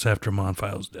 6 months after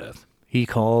Monfils' death. He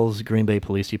calls Green Bay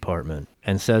Police Department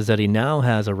and says that he now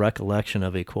has a recollection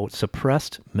of a, quote,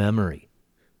 suppressed memory,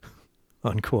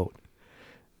 unquote.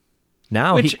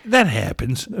 Now that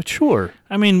happens. Sure.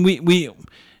 I mean, we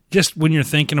just when you're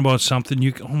thinking about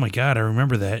something, oh my God, I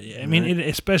remember that. I mean,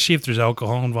 especially if there's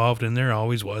alcohol involved, and there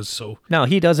always was. So now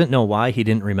he doesn't know why he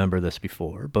didn't remember this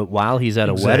before, but while he's at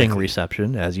a wedding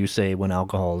reception, as you say, when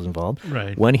alcohol is involved,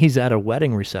 right? When he's at a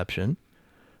wedding reception,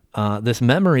 this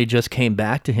memory just came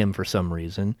back to him for some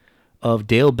reason of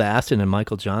Dale Baston and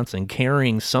Michael Johnson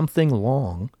carrying something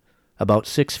long, about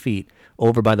 6 feet,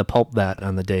 over by the pulp vat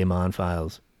on the day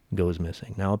Monfils goes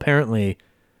missing. Now, apparently,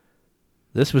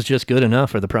 this was just good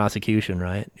enough for the prosecution,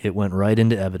 right? It went right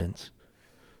into evidence.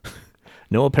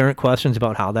 No apparent questions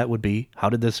about how that would be. How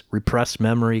did this repressed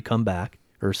memory come back,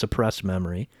 or suppressed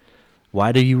memory?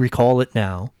 Why do you recall it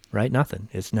now, right? Nothing.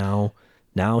 It's now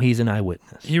he's an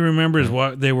eyewitness. He remembers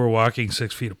they were walking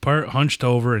 6 feet apart, hunched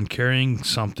over, and carrying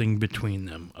something between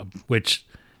them, which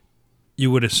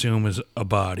you would assume is a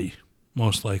body,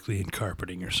 most likely in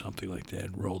carpeting or something like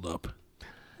that, rolled up.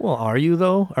 Well, are you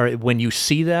though? When you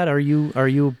see that, are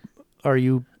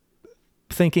you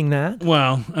thinking that?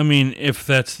 Well, I mean, if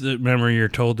that's the memory you're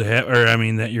told to have, or I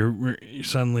mean that you're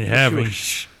suddenly having.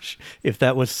 If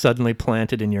that was suddenly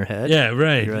planted in your head? Yeah,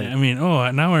 right. Right. I mean,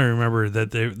 now I remember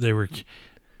that they were.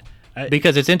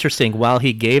 Because it's interesting, while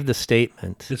he gave the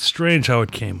statement, It's strange how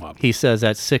it came up. he says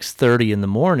at 6:30 in the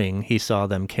morning he saw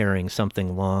them carrying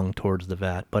something long towards the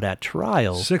vat. But at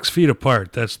trial, 6 feet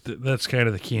apart. That's kind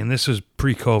of the key, and this is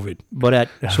pre-COVID, but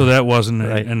so that wasn't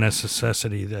Right. a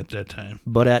necessity at that time.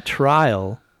 But at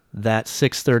trial, that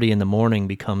 6:30 in the morning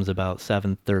becomes about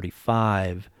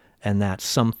 7:35, and that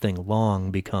something long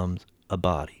becomes a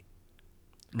body.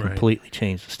 Right. Completely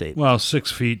changed the statement. Well, 6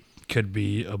 feet could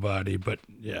be a body, but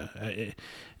yeah.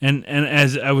 And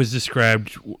as I was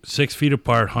described, 6 feet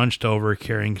apart, hunched over,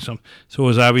 carrying some. So it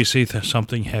was obviously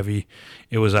something heavy.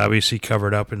 It was obviously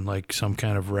covered up in like some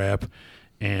kind of wrap,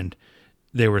 and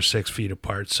they were 6 feet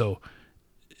apart. So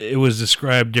it was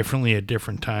described differently at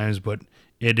different times, but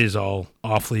it is all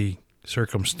awfully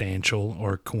circumstantial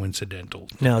or coincidental,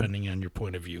 Now- depending on your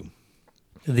point of view.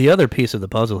 The other piece of the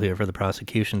puzzle here for the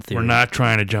prosecution theory. We're not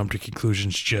trying to jump to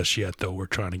conclusions just yet, though. We're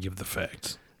trying to give the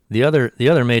facts. The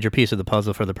other major piece of the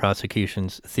puzzle for the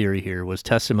prosecution's theory here was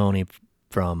testimony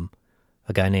from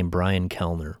a guy named Brian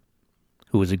Kellner,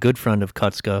 who was a good friend of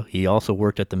Kutzka. He also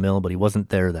worked at the mill, but he wasn't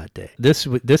there that day. This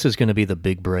is going to be the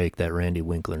big break that Randy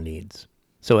Winkler needs.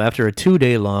 So after a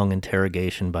 2-day-long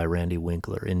interrogation by Randy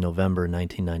Winkler in November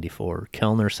 1994,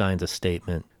 Kellner signs a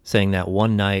statement saying that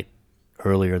one night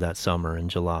earlier that summer in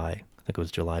July, I think it was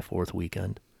July 4th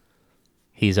weekend,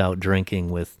 he's out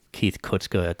drinking with Keith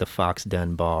Kutzka at the Fox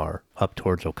Den bar up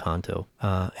towards Oconto.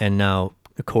 And now,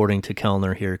 according to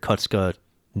Kellner here, Kutzka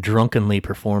drunkenly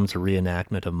performs a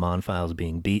reenactment of Monfils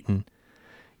being beaten,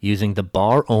 using the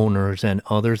bar owners and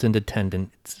others in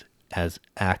attendance as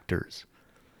actors.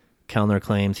 Kellner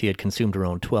claims he had consumed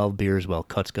around 12 beers while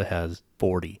Kutzka has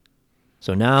 40.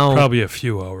 So now... Probably a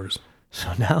few hours.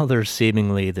 So now there's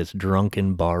seemingly this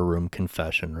drunken barroom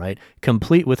confession, right?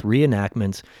 Complete with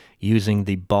reenactments using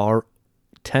the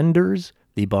bartenders,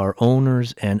 the bar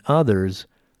owners, and others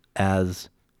as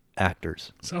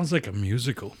actors. Sounds like a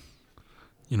musical,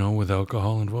 with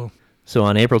alcohol involved. So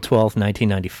on April 12th,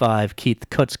 1995, Keith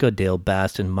Kutzka, Dale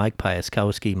Baston, Mike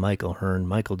Piaskowski, Michael Hearn,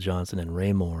 Michael Johnson, and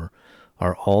Ray Moore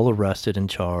are all arrested and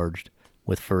charged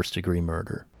with first-degree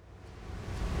murder.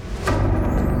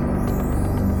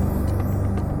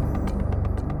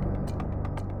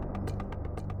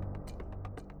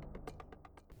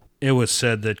 It was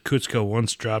said that Kutzka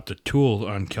once dropped a tool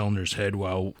on Kellner's head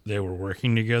while they were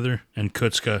working together, and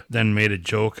Kutzka then made a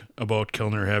joke about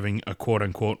Kellner having a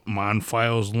quote-unquote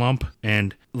Monfils lump,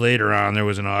 and later on there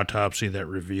was an autopsy that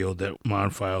revealed that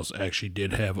Monfils actually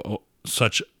did have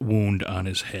such wound on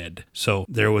his head. So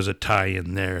there was a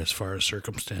tie-in there as far as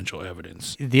circumstantial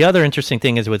evidence. The other interesting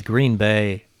thing is with Green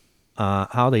Bay,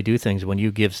 how they do things when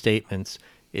you give statements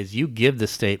is you give the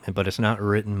statement, but it's not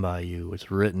written by you.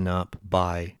 It's written up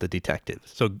by the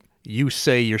detectives. So you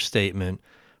say your statement,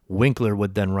 Winkler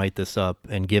would then write this up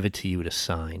and give it to you to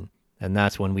sign. And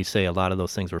that's when we say a lot of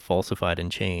those things were falsified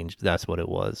and changed. That's what it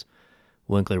was.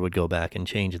 Winkler would go back and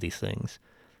change these things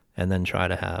and then try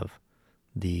to have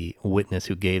the witness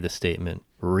who gave the statement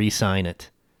re-sign it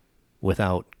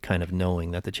without kind of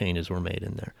knowing that the changes were made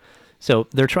in there. So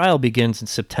their trial begins in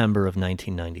September of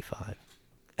 1995.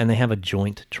 And they have a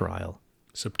joint trial.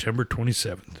 September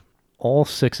 27th. All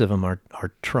 6 of them are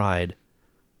tried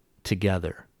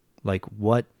together. Like,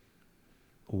 what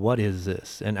is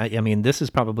this? And I mean, this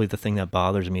is probably the thing that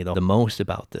bothers me the most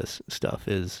about this stuff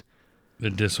is...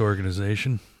 The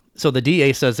disorganization? So the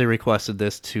DA says they requested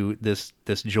this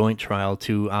joint trial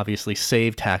to obviously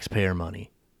save taxpayer money.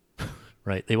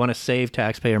 Right? They want to save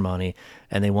taxpayer money,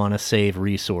 and they want to save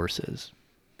resources.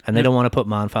 And they don't want to put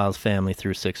Monfils' family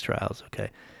through 6 trials, okay?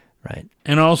 Right.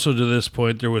 And also to this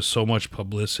point, there was so much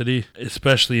publicity,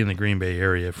 especially in the Green Bay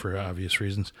area for obvious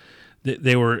reasons.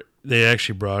 They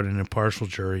actually brought an impartial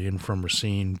jury in from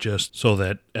Racine just so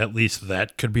that at least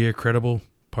that could be a credible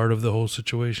part of the whole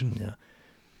situation. Yeah.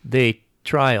 They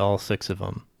try all 6 of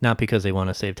them, not because they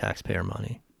want to save taxpayer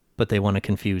money, but they want to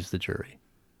confuse the jury.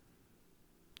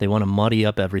 They want to muddy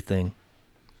up everything.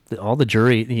 All the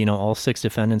jury, all 6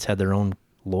 defendants had their own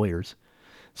lawyers.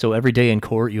 So every day in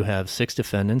court, you have 6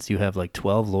 defendants. You have like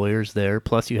 12 lawyers there.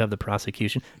 Plus you have the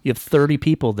prosecution. You have 30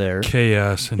 people there.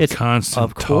 Chaos and It's, constant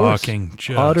of course, talking.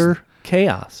 Just utter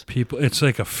chaos. people. It's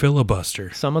like a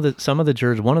filibuster. Some of the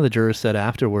jurors, one of the jurors said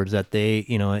afterwards that they,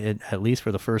 at least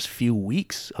for the first few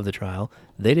weeks of the trial,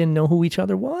 they didn't know who each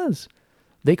other was.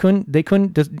 They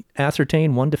couldn't just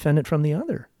ascertain one defendant from the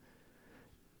other.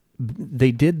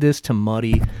 they did this to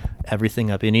muddy everything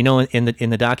up. And in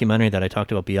the documentary that I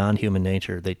talked about, Beyond Human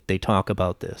Nature, they talk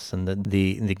about this, and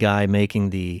the guy making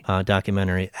the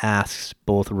documentary asks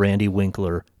both Randy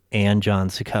Winkler and John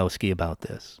Sikowski about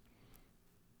this,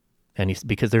 and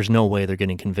because there's no way they're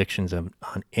getting convictions on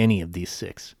any of these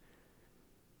 6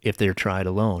 if they're tried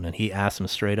alone. And he asks him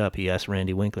straight up. He asks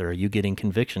Randy Winkler, "Are you getting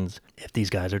convictions if these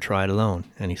guys are tried alone?"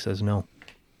 And he says no.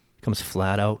 Comes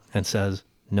flat out and says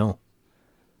no.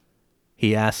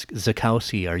 He asks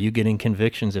Zukowski, "Are you getting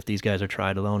convictions if these guys are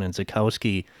tried alone?" And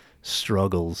Zukowski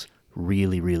struggles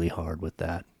really, really hard with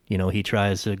that. He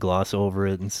tries to gloss over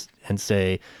it and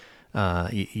say,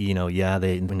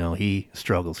 he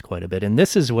struggles quite a bit. And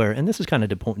this is kind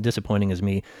of disappointing as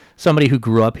me, somebody who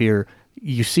grew up here.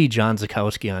 You see John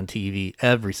Zukowski on TV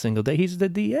every single day. He's the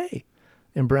DA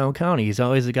in Brown County. He's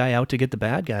always the guy out to get the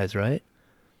bad guys, right?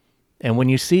 And when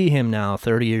you see him now,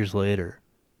 30 years later,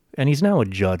 and he's now a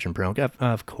judge in Brown County.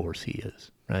 Of course he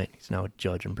is, right? He's now a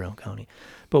judge in Brown County.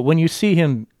 But when you see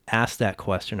him ask that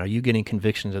question, are you getting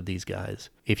convictions of these guys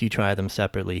if you try them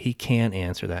separately, he can't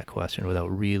answer that question without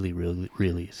really, really,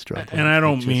 really struggling. And I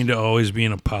don't mean to always be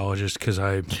an apologist, because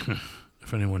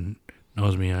if anyone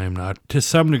knows me, I am not. To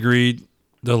some degree,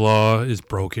 the law is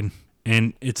broken,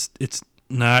 and it's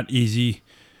not easy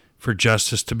for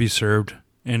justice to be served,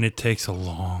 and it takes a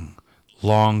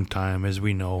long time, as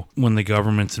we know, when the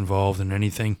government's involved in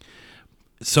anything.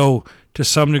 So to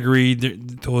some degree,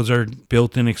 those are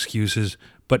built-in excuses.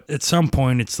 But at some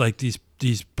point, it's like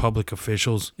these public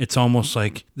officials, it's almost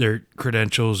like their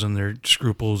credentials and their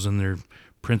scruples and their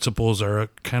principles are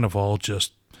kind of all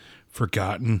just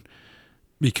forgotten,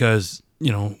 because,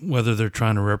 whether they're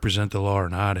trying to represent the law or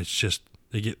not, it's just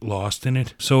they get lost in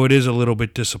it. So it is a little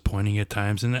bit disappointing at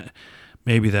times, and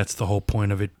maybe that's the whole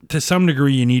point of it. To some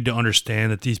degree, you need to understand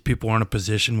that these people are in a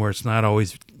position where it's not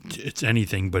always it's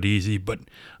anything but easy. But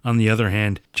on the other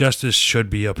hand, justice should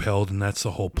be upheld, and that's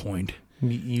the whole point.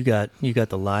 You got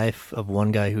the life of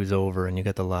one guy who's over, and you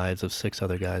got the lives of 6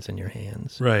 other guys in your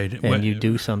hands. Right. And you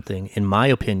do something, in my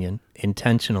opinion,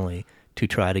 intentionally to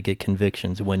try to get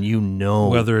convictions when you know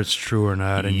whether it's true or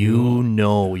not, and you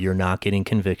know you're not getting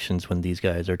convictions when these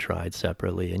guys are tried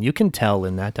separately. And you can tell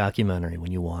in that documentary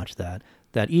when you watch that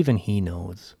even he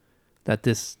knows that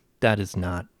that is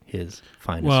not his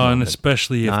finest moment. And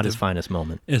especially not his finest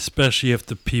moment. Especially if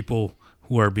the people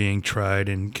who are being tried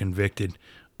and convicted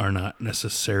are not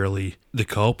necessarily the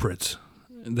culprits.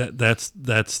 That's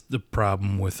the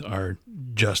problem with our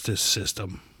justice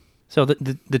system. So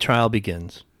the trial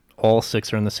begins. All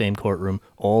 6 are in the same courtroom.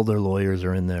 All their lawyers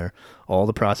are in there. All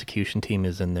the prosecution team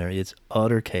is in there. It's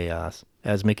utter chaos.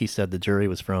 As Mickey said, the jury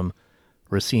was from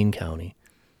Racine County.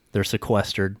 They're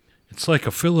sequestered. It's like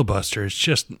a filibuster. It's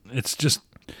just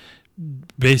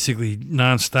basically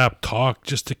nonstop talk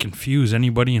just to confuse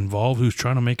anybody involved who's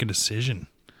trying to make a decision.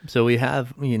 So we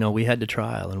head to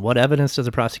trial. And what evidence does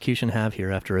the prosecution have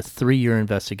here after a 3-year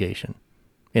investigation?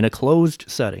 In a closed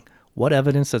setting, what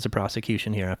evidence does the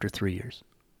prosecution here after 3 years?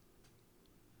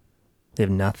 They have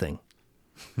nothing.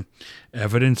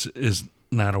 Evidence is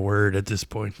not a word at this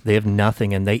point. They have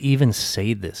nothing, and they even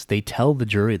say this. They tell the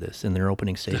jury this in their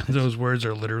opening statement. Those words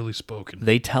are literally spoken.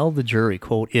 They tell the jury,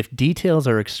 quote, "If details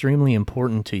are extremely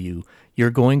important to you,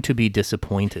 you're going to be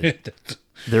disappointed.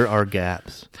 There are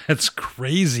gaps." That's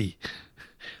crazy.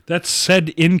 That's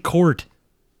said in court.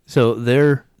 So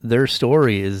their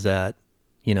story is that,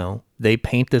 they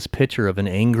paint this picture of an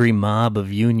angry mob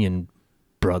of Union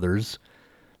brothers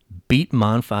beat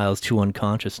Monfils to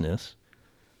unconsciousness.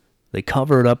 They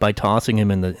cover it up by tossing him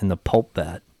in the pulp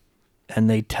vat, and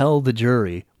they tell the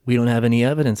jury, "We don't have any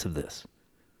evidence of this."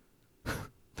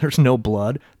 There's no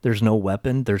blood, there's no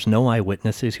weapon, there's no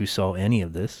eyewitnesses who saw any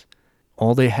of this.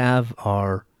 All they have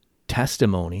are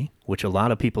testimony, which a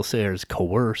lot of people say is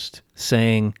coerced,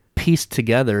 saying, pieced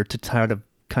together to try to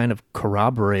kind of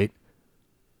corroborate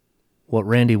what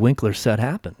Randy Winkler said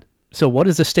happened. So what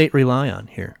does the state rely on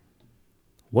here?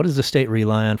 What does the state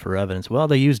rely on for evidence? Well,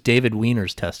 they use David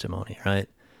Weiner's testimony, right?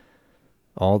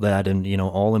 All that and,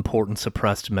 all important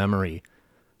suppressed memory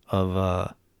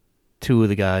of 2 of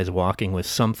the guys walking with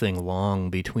something long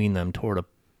between them toward a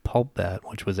pulp vat,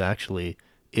 which was actually,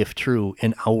 if true,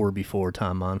 an hour before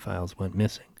Tom Monfils went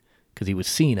missing, because he was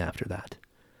seen after that.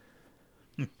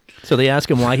 So they ask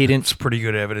him why he didn't. It's pretty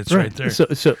good evidence right there.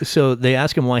 So they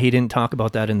ask him why he didn't talk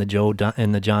about that in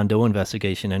the John Doe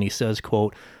investigation, and he says,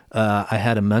 quote, "I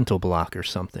had a mental block or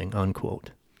something,"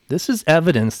 unquote. This is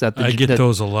evidence that I get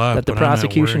those a lot that the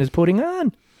prosecution is putting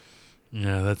on.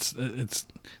 Yeah, it's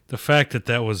the fact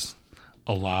that was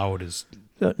allowed is.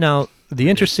 Now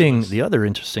the other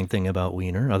interesting thing about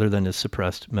Weiner, other than his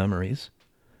suppressed memories,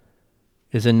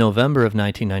 is in November of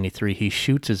 1993, he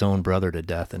shoots his own brother to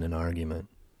death in an argument.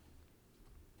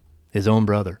 His own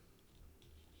brother.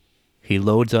 He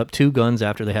loads up 2 guns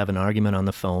after they have an argument on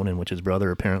the phone in which his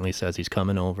brother apparently says he's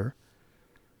coming over.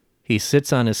 He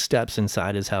sits on his steps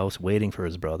inside his house waiting for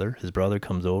his brother. His brother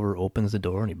comes over, opens the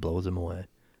door, and he blows him away.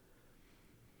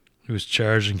 He was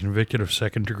charged and convicted of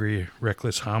second-degree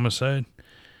reckless homicide.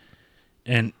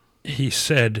 And he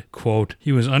said, quote,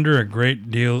 he was under a great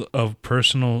deal of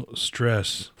personal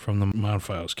stress from the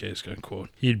Monfils case, unquote.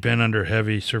 He'd been under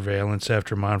heavy surveillance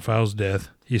after Monfils' death.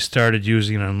 He started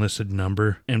using an unlisted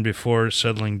number, and before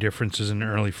settling differences in the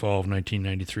early fall of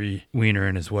 1993, Weiner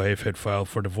and his wife had filed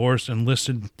for divorce and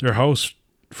listed their house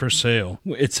for sale.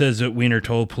 It says that Weiner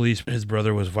told police his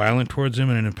brother was violent towards him,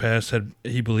 and in the past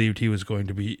he believed he was going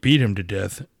to beat him to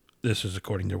death. This is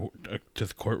according to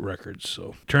the court records.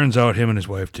 So turns out him and his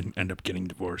wife didn't end up getting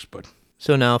divorced. But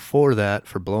so now for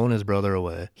blowing his brother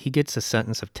away, he gets a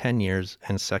sentence of 10 years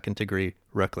and second-degree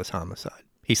reckless homicide.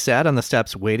 He sat on the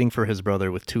steps waiting for his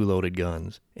brother with 2 loaded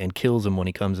guns and kills him when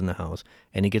he comes in the house,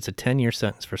 and he gets a 10-year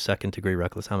sentence for second-degree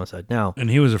reckless homicide.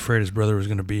 And he was afraid his brother was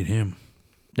going to beat him.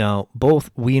 Now, both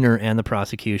Weiner and the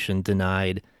prosecution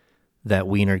denied that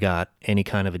Weiner got any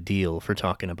kind of a deal for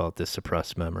talking about this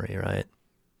suppressed memory, right?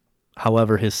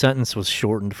 However, his sentence was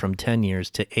shortened from 10 years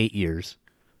to 8 years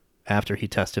after he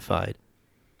testified,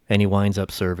 and he winds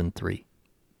up serving 3.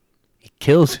 He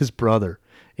kills his brother,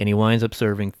 and he winds up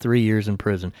serving 3 years in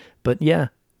prison. But yeah,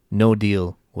 no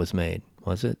deal was made,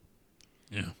 was it?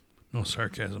 Yeah, no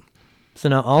sarcasm. So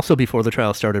now, also before the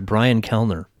trial started, Brian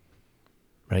Kellner,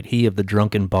 right, he of the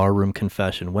drunken barroom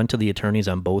confession, went to the attorneys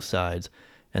on both sides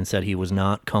and said he was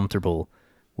not comfortable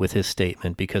with his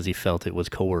statement because he felt it was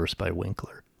coerced by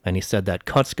Winkler. And he said that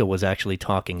Kutzka was actually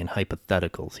talking in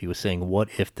hypotheticals. He was saying, what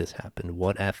if this happened?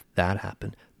 What if that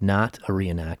happened? Not a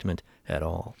reenactment at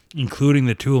all. Including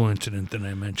the tool incident that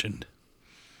I mentioned.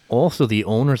 Also, the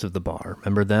owners of the bar,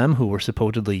 remember them, who were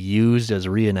supposedly used as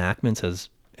reenactments, as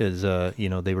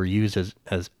they were used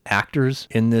as actors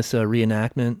in this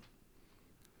reenactment?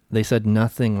 They said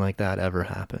nothing like that ever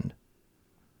happened.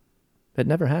 It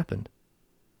never happened.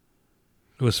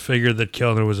 It was figured that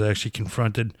Kellner was actually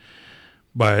confronted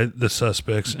by the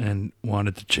suspects and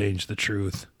wanted to change the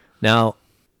truth. Now,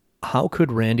 how could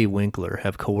Randy Winkler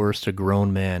have coerced a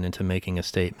grown man into making a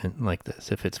statement like this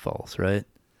if it's false, right?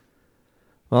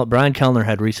 Well, Brian Kellner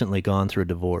had recently gone through a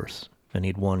divorce, and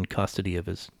he'd won custody of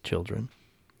his children,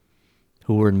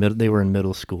 who were they were in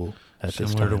middle school at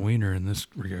this time. Similar to Weiner in this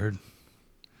regard.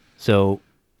 So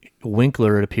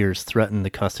Winkler, it appears, threatened the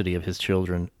custody of his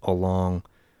children along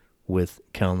with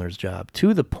Kellner's job,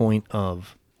 to the point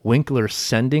of Winkler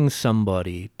sending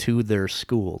somebody to their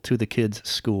school, to the kids'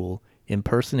 school,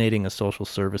 impersonating a social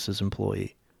services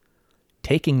employee,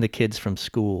 taking the kids from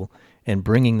school and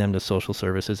bringing them to social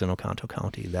services in Oconto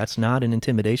County. That's not an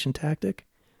intimidation tactic?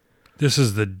 This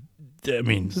is the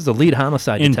lead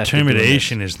homicide detective.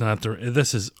 Intimidation is not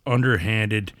this is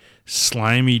underhanded,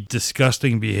 slimy,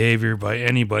 disgusting behavior by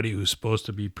anybody who's supposed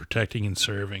to be protecting and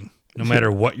serving, no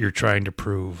matter what you're trying to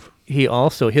prove.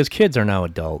 His kids are now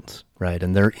adults, right?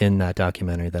 And they're in that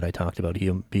documentary that I talked about,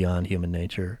 Beyond Human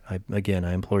Nature. I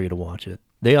implore you to watch it.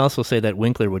 They also say that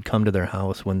Winkler would come to their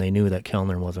house when they knew that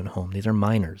Kellner wasn't home. These are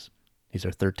minors. These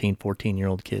are 13,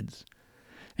 14-year-old kids.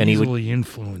 And easily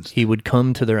influenced. He would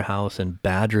come to their house and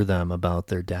badger them about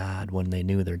their dad when he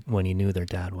knew their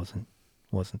dad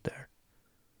wasn't there.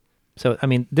 So, I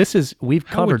mean, we've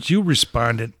covered. How would you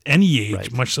respond at any age,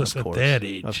 right, much less at that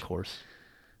age? Of course.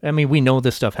 I mean, we know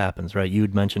this stuff happens, right?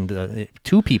 You'd mentioned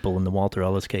 2 people in the Walter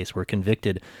Ellis case were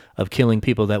convicted of killing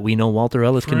people that we know Walter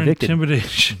Ellis for convicted.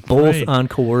 Intimidation. Both right. on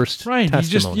coerced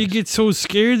testimonies. You get so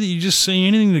scared that you just say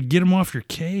anything to get them off your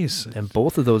case. And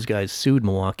both of those guys sued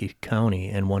Milwaukee County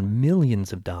and won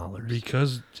millions of dollars.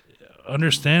 Because,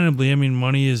 understandably, I mean,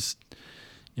 money is,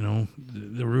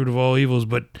 the root of all evils,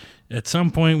 but at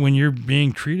some point when you're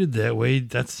being treated that way,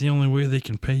 that's the only way they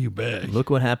can pay you back. Look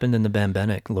what happened in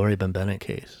the Lori Bembenek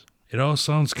case. It all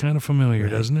sounds kind of familiar,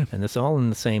 right. Doesn't it? And it's all in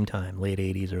the same time, late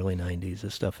 80s, early 90s.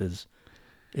 This stuff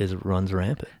runs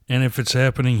rampant. And if it's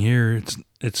happening here,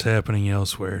 it's happening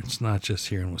elsewhere. It's not just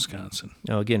here in Wisconsin.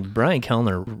 Now, again, Brian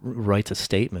Kellner writes a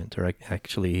statement, or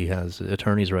actually he has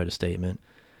attorneys write a statement,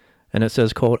 and it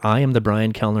says, quote, "I am the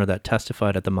Brian Kellner that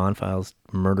testified at the Monfils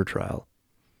murder trial.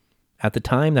 At the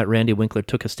time that Randy Winkler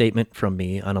took a statement from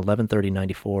me on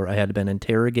 11/30/94, I had been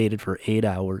interrogated for 8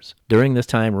 hours. During this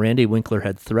time, Randy Winkler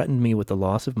had threatened me with the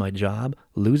loss of my job,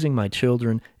 losing my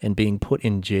children, and being put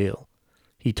in jail.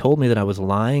 He told me that I was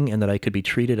lying and that I could be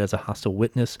treated as a hostile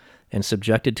witness and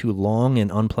subjected to long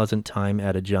and unpleasant time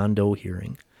at a John Doe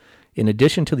hearing. In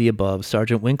addition to the above,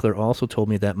 Sergeant Winkler also told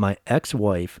me that my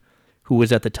ex-wife, who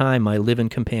was at the time my live-in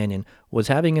companion, was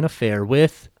having an affair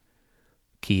with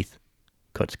Keith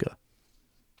Kutska.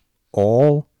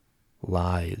 All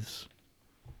lies.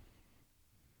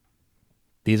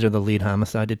 These are the lead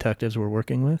homicide detectives we're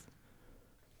working with?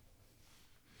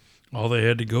 All they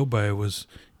had to go by was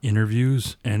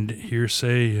interviews and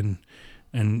hearsay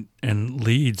and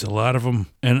leads. A lot of them,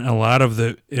 and a lot of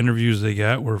the interviews they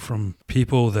got were from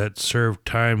people that served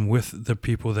time with the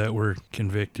people that were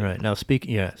convicted. Right. Now,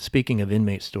 speaking of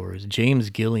inmate stories, James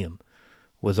Gilliam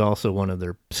was also one of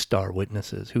their star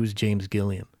witnesses. Who's James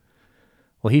Gilliam?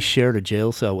 Well, he shared a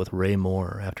jail cell with Ray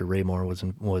Moore after Ray Moore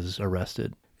was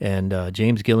arrested. And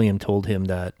James Gilliam told him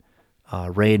that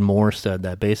Ray Moore said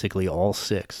that basically all of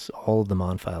the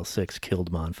Monfils 6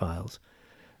 killed Monfils.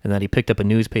 And that he picked up a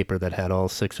newspaper that had all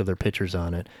 6 of their pictures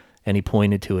on it, and he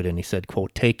pointed to it and he said,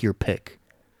 quote, "Take your pick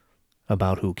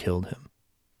about who killed him."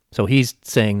 So he's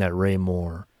saying that Ray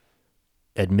Moore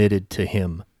admitted to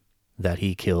him that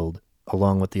he killed,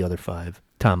 along with the other 5,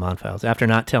 Tom Monfils. After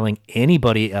not telling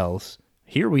anybody else,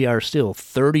 here we are still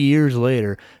 30 years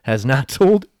later, has not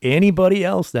told anybody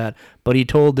else that, but he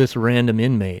told this random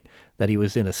inmate that he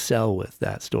was in a cell with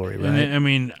that story, right? And I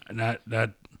mean, not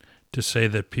to say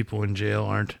that people in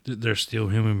jail they're still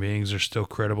human beings, they're still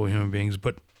credible human beings,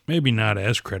 but maybe not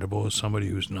as credible as somebody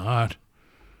who's not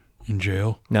in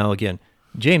jail. Now, again,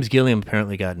 James Gilliam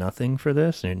apparently got nothing for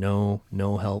this, and no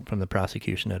help from the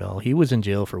prosecution at all. He was in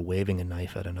jail for waving a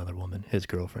knife at another woman, his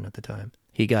girlfriend at the time.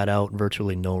 He got out,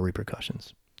 virtually no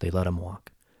repercussions. They let him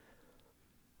walk.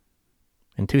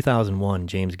 In 2001,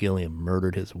 James Gilliam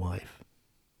murdered his wife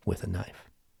with a knife.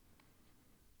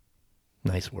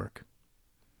 Nice work.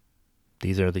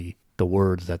 These are the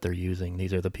words that they're using.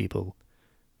 These are the people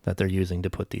that they're using to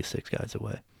put these 6 guys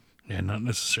away. Yeah, not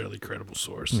necessarily credible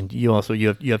source. I mean, you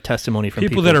have testimony from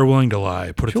people that are willing to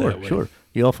lie. Put it that way. Sure.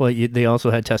 They also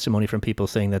had testimony from people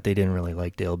saying that they didn't really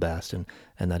like Dale Baston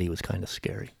and that he was kind of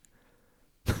scary.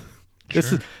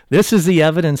 This is the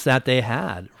evidence that they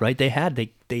had, right?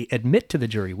 They admit to the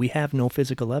jury, we have no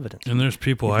physical evidence. And there's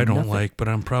people I don't like, but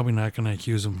I'm probably not going to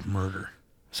accuse them of murder.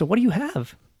 So what do you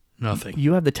have? Nothing.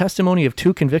 You have the testimony of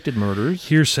 2 convicted murderers.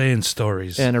 Hearsay and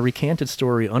stories. And a recanted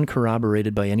story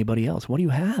uncorroborated by anybody else. What do you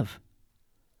have?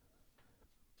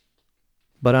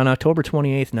 But on October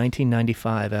 28th,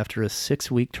 1995, after a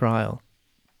 6-week trial,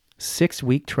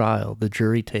 the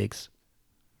jury takes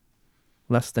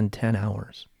less than 10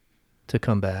 hours to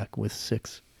come back with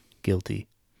 6 guilty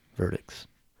verdicts.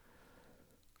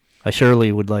 I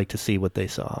surely would like to see what they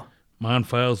saw.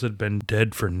 Monfils had been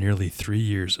dead for nearly 3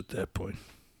 years at that point.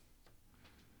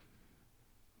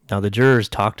 Now, the jurors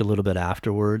talked a little bit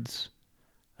afterwards,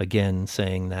 again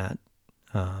saying that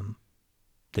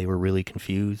they were really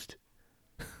confused.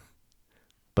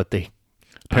 But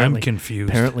I'm confused.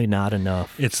 Apparently not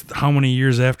enough. It's how many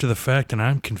years after the fact, and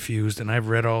I'm confused, and I've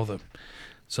read all the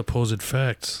supposed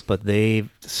facts. But they've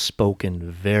spoken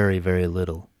very, very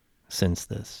little since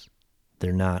this.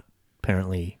 They're not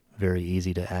apparently very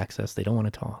easy to access. They don't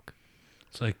want to talk.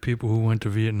 It's like people who went to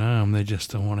Vietnam, they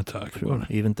just don't want to talk about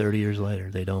it. Even 30 years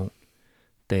later, they don't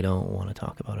want to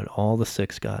talk about it. All the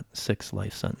 6 got 6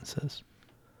 life sentences.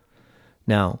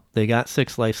 Now, they got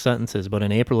 6 life sentences, but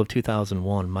in April of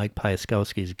 2001, Mike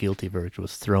Piaskowski's guilty verdict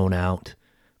was thrown out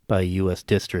by a U.S.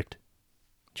 district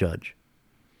judge.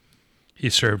 He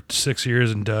served 6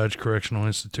 years in Dodge Correctional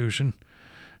Institution,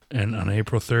 and on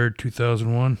April 3rd,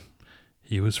 2001,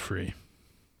 he was free.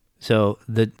 So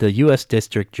the U.S.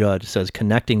 district judge says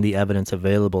connecting the evidence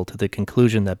available to the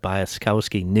conclusion that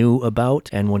Piaskowski knew about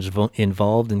and was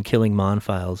involved in killing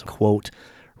Monfils, quote,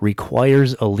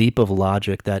 requires a leap of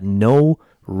logic that no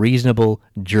reasonable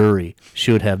jury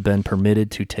should have been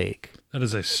permitted to take. That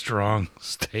is a strong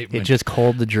statement. It just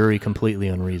called the jury completely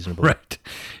unreasonable. Right.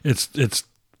 It's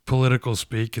political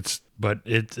speak, but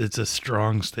it's a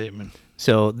strong statement.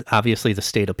 So obviously the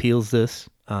state appeals this,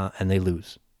 and they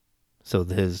lose. So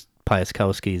his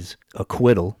Piaskowski's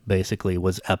acquittal basically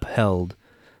was upheld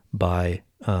by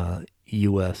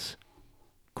U.S.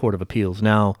 Court of Appeals.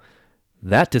 Now,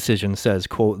 that decision says,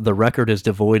 quote, the record is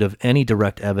devoid of any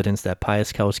direct evidence that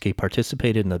Piaskowski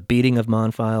participated in the beating of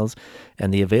Monfils,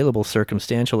 and the available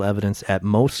circumstantial evidence at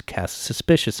most casts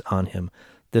suspicious on him.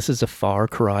 This is a far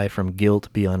cry from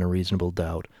guilt beyond a reasonable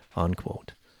doubt,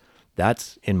 unquote.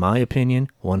 That's, in my opinion,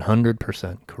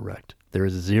 100% correct. There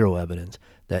is zero evidence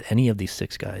that any of these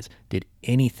 6 guys did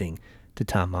anything to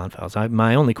Tom Monfils.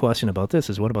 My only question about this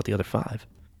is, what about the other 5?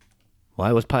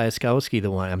 Why was Piaskowski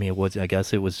the one? I mean, I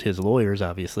guess it was his lawyers,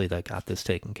 obviously, that got this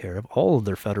taken care of. All of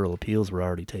their federal appeals were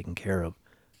already taken care of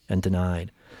and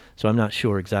denied. So I'm not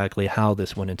sure exactly how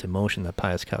this went into motion that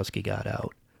Piaskowski got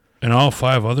out. And all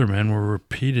 5 other men were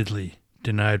repeatedly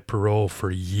denied parole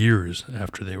for years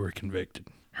after they were convicted.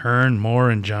 Hearn, Moore,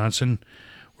 and Johnson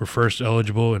were first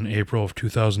eligible in April of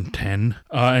 2010,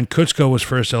 and Kutsko was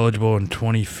first eligible in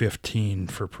 2015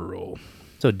 for parole.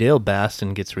 So Dale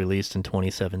Baston gets released in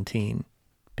 2017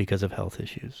 because of health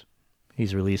issues.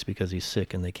 He's released because he's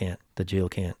sick and the jail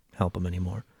can't help him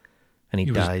anymore. And he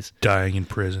dies. Was dying in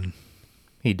prison.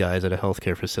 He dies at a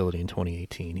healthcare facility in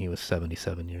 2018. He was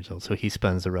 77 years old, so he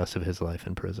spends the rest of his life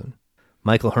in prison.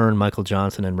 Michael Hearn, Michael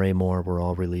Johnson, and Ray Moore were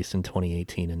all released in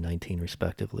 2018 and 19,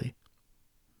 respectively,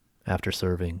 after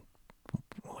serving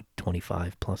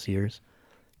 25 plus years.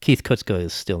 Keith Kutska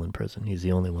is still in prison. He's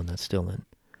the only one that's still in.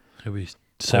 He'll be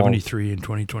 73 in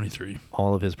 2023.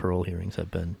 All of his parole hearings have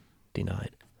been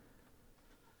denied.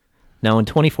 Now, in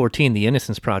 2014, the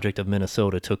Innocence Project of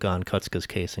Minnesota took on Kutska's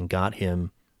case and got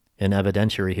him an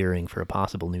evidentiary hearing for a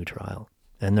possible new trial.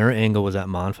 And their angle was that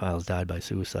Monfils died by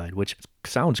suicide, which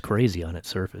sounds crazy on its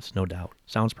surface, no doubt.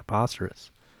 Sounds preposterous.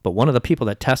 But one of the people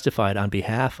that testified on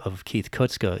behalf of Keith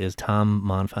Kutska is Tom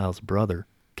Monfils' brother,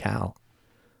 Cal,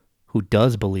 who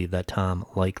does believe that Tom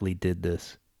likely did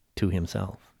this to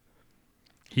himself.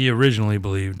 He originally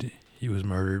believed he was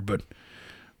murdered, but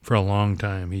for a long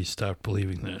time he stopped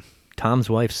believing that.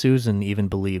 Tom's wife, Susan, even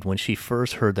believed when she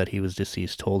first heard that he was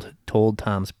deceased, told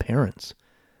Tom's parents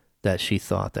that she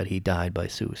thought that he died by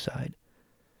suicide.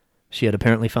 She had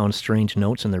apparently found strange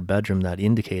notes in their bedroom that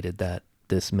indicated that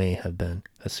this may have been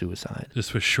a suicide.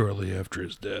 This was shortly after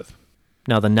his death.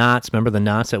 Now the knots, remember the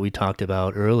knots that we talked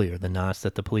about earlier, the knots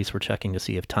that the police were checking to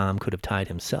see if Tom could have tied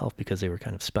himself because they were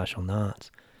kind of special knots.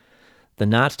 The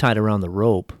knots tied around the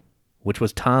rope, which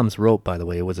was Tom's rope, by the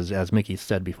way. It was, as Mickey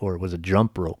said before, it was a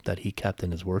jump rope that he kept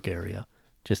in his work area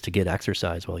just to get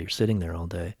exercise while you're sitting there all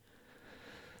day.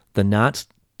 The knots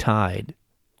tied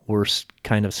were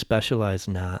kind of specialized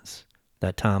knots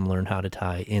that Tom learned how to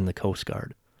tie in the Coast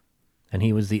Guard. And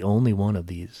he was the only one of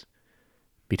these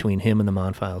between him and the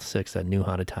Monfils Six that knew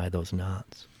how to tie those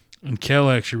knots. And Cal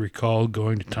actually recalled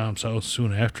going to Tom's house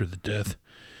soon after the death,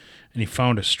 and he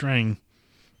found a string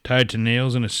tied to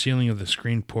nails in the ceiling of the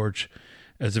screen porch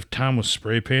as if Tom was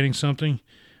spray painting something,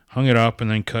 hung it up, and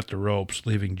then cut the ropes,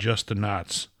 leaving just the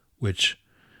knots, which,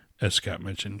 as Scott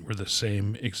mentioned, were the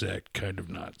same exact kind of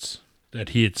knots that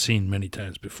he had seen many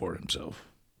times before himself.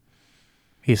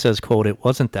 He says, quote, "It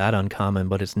wasn't that uncommon,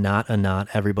 but it's not a knot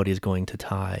everybody's going to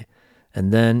tie.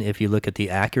 And then if you look at the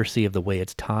accuracy of the way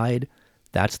it's tied,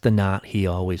 that's the knot he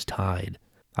always tied.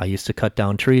 I used to cut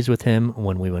down trees with him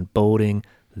when we went boating.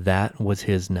 That was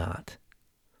his knot."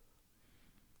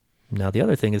 Now, the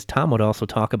other thing is Tom would also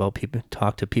talk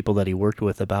to people that he worked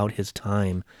with about his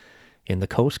time in the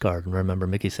Coast Guard. And remember,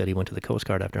 Mickey said he went to the Coast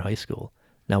Guard after high school.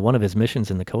 Now, one of his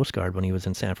missions in the Coast Guard when he was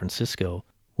in San Francisco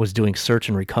was doing search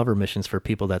and recover missions for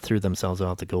people that threw themselves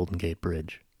off the Golden Gate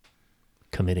Bridge,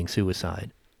 committing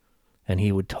suicide. And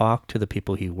he would talk to the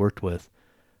people he worked with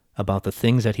about the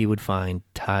things that he would find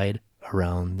tied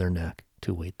around their neck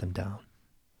to weight them down.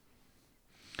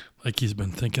 Like he's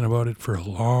been thinking about it for a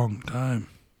long time.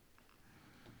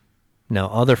 Now,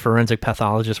 other forensic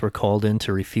pathologists were called in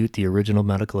to refute the original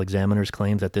medical examiner's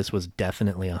claims that this was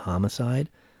definitely a homicide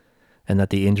and that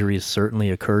the injuries certainly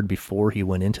occurred before he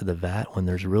went into the vat when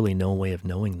there's really no way of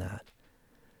knowing that.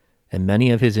 And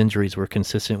many of his injuries were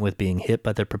consistent with being hit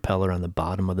by the propeller on the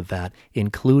bottom of the vat,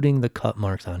 including the cut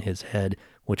marks on his head,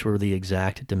 which were the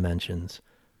exact dimensions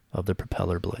of the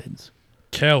propeller blades.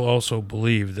 Cal also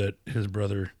believed that his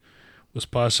brother was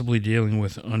possibly dealing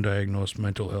with undiagnosed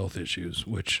mental health issues,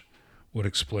 which would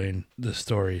explain the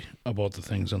story about the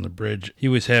things on the bridge. He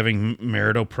was having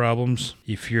marital problems.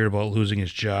 He feared about losing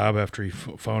his job after he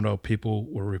found out people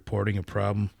were reporting a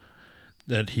problem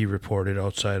that he reported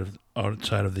outside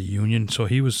of the union. So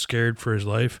he was scared for his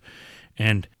life.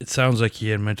 And it sounds like he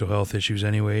had mental health issues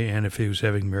anyway, and if he was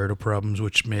having marital problems,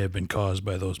 which may have been caused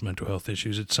by those mental health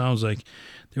issues, it sounds like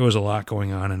there was a lot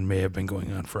going on and may have been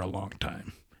going on for a long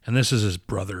time. And this is his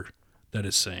brother that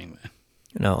is saying that.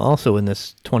 Now, also in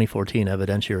this 2014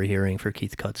 evidentiary hearing for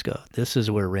Keith Kutska, this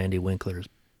is where Randy Winkler is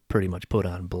pretty much put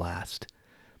on blast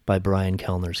by Brian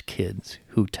Kellner's kids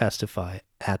who testify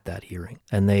at that hearing.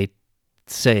 And they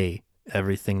say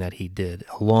everything that he did,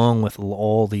 along with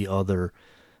all the other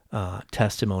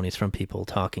testimonies from people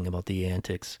talking about the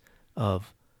antics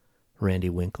of Randy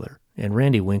Winkler. And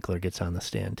Randy Winkler gets on the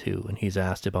stand too, and he's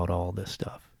asked about all this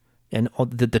stuff. And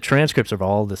the transcripts of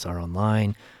all of this are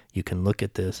online. You can look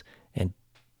at this, and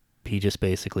he just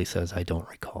basically says, I don't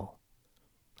recall.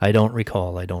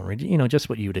 Just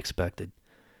what you would expect a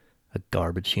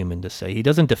garbage human to say. He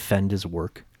doesn't defend his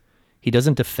work. He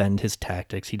doesn't defend his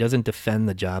tactics. He doesn't defend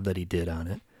the job that he did on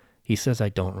it. He says, I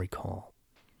don't recall.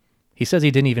 He says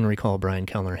he didn't even recall Brian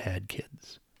Kellner had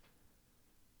kids.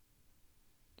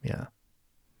 Yeah.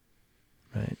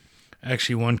 Right.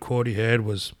 Actually, one quote he had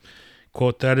was,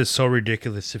 quote, "That is so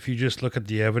ridiculous. If you just look at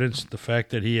the evidence, the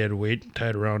fact that he had weight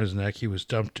tied around his neck, he was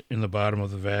dumped in the bottom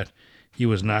of the vat, he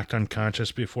was knocked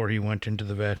unconscious before he went into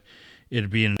the vat, it'd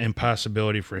be an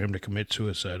impossibility for him to commit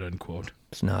suicide," unquote.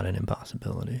 It's not an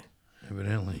impossibility.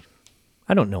 Evidently.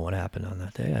 I don't know what happened on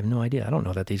that day. I have no idea. I don't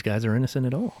know that these guys are innocent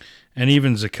at all. And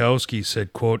even Zukowski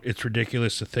said, quote, "It's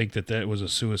ridiculous to think that that was a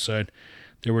suicide.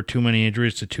 There were too many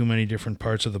injuries to too many different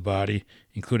parts of the body,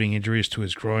 including injuries to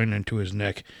his groin and to his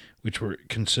neck, which were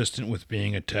consistent with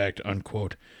being attacked,"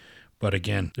 unquote. But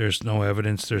again, there's no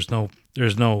evidence. There's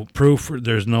no proof.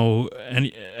 There's no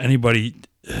anybody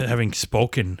having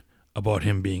spoken about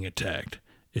him being attacked.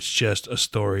 It's just a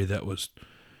story that was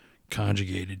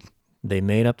conjugated. They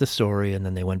made up the story and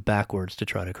then they went backwards to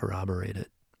try to corroborate it.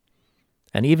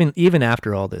 And even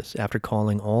after all this, after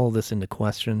calling all this into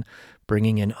question,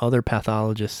 bringing in other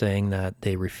pathologists saying that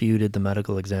they refuted the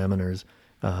medical examiner's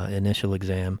initial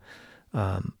exam,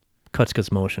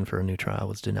 Kutzka's motion for a new trial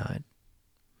was denied.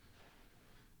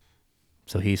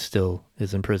 So he still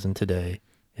is in prison today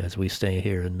as we stay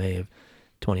here in May of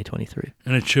 2023.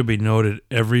 And it should be noted,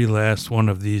 every last one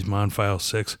of these Monfils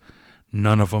 6,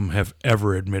 none of them have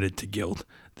ever admitted to guilt.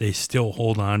 They still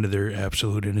hold on to their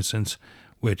absolute innocence,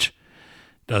 which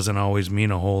doesn't always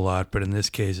mean a whole lot, but in this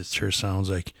case, it sure sounds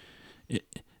like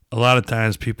a lot of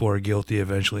times people are guilty.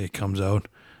 Eventually it comes out.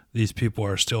 These people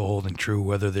are still holding true,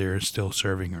 whether they're still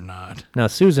serving or not. Now,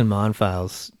 Susan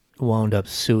Monfils wound up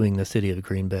suing the city of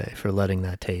Green Bay for letting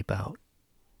that tape out.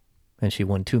 And she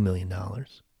won $2 million.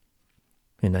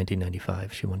 In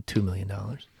 1995, she won $2 million.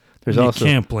 You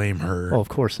can't blame her. Oh, of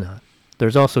course not.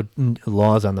 There's also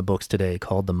laws on the books today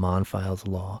called the Monfils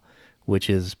Law, which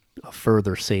is a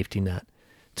further safety net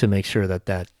to make sure that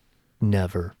that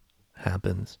never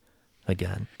happens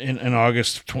again. In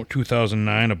August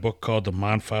 2009, a book called The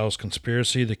Monfils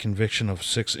Conspiracy, The Conviction of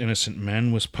 6 Innocent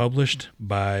Men was published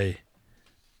by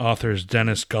authors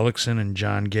Dennis Gullickson and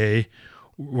John Gay.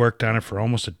 Worked on it for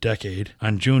almost a decade.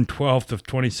 On June 12th of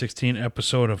 2016,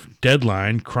 episode of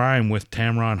Deadline, Crime with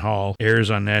Tamron Hall, airs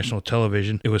on national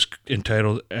television. It was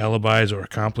entitled Alibis or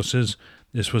Accomplices.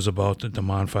 This was about the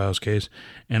Monfils case.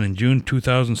 And in June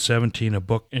 2017, a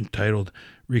book entitled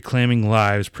Reclaiming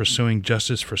Lives, Pursuing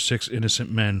Justice for 6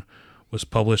 Innocent Men was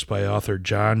published by author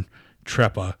John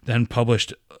Treppa, then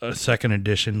published a second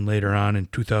edition later on in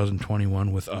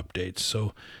 2021 with updates.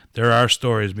 So there are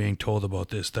stories being told about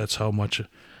this. That's how much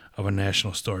of a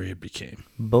national story it became.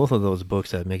 Both of those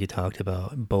books that Mickey talked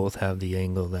about both have the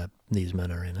angle that these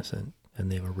men are innocent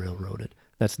and they were railroaded.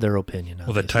 That's their opinion.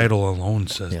 Obviously. Well, the title alone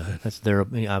says that. That's their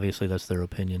obviously that's their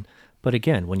opinion. But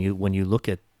again, when you look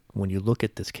at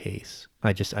this case,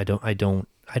 I don't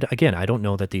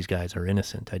know that these guys are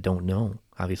innocent. I don't know.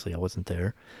 Obviously, I wasn't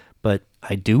there, but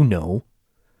I do know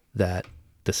that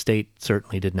the state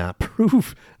certainly did not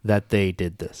prove that they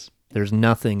did this. There's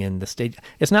nothing in the state.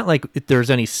 It's not like there's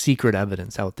any secret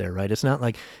evidence out there, right? It's not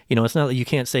like, it's not like you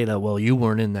can't say that, well, you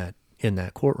weren't in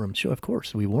that courtroom. Sure, of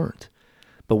course we weren't.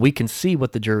 But we can see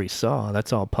what the jury saw.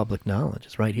 That's all public knowledge.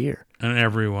 It's right here. And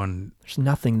there's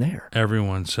nothing there.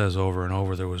 Everyone says over and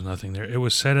over there was nothing there. It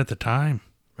was said at the time.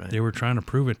 Right. They were trying to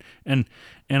prove it. And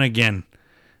again,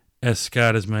 as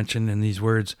Scott has mentioned in these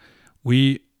words,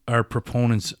 we are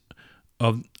proponents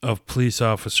of police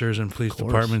officers and police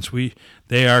departments.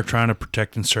 They are trying to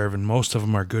protect and serve, and most of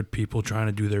them are good people trying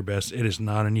to do their best. It is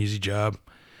not an easy job.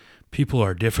 People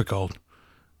are difficult.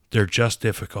 They're just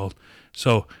difficult.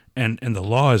 So, and the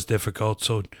law is difficult.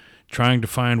 So, trying to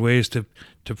find ways to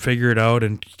figure it out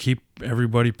and keep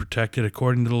everybody protected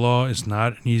according to the law is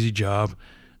not an easy job.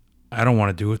 I don't want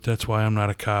to do it. That's why I'm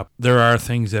not a cop. There are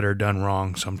things that are done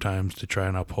wrong sometimes to try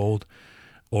and uphold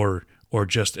or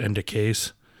just end a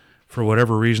case. For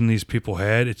whatever reason these people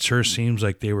had, it sure seems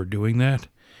like they were doing that,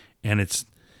 and it's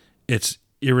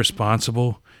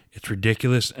irresponsible, it's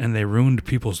ridiculous, and they ruined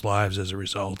people's lives as a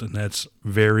result, and that's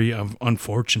very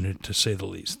unfortunate to say the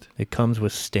least. It comes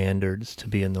with standards to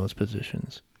be in those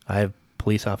positions. I have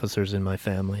police officers in my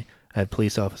family. I have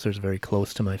police officers very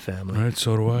close to my family. Right,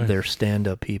 so do I. They're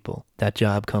stand-up people. That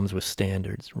job comes with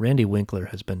standards. Randy Winkler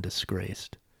has been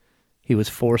disgraced. He was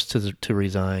forced to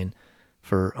resign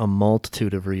for a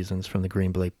multitude of reasons from the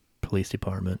Green Bay Police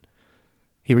Department.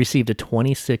 He received a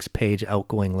 26-page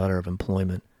outgoing letter of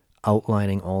employment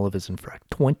outlining all of his infractions.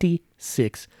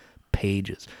 26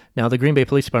 pages. Now, the Green Bay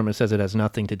Police Department says it has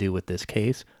nothing to do with this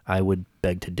case. I would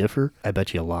beg to differ. I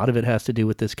bet you a lot of it has to do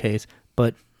with this case,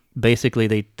 but basically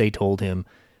they told him,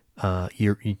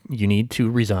 you need to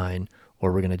resign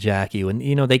or we're going to jack you. And,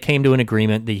 they came to an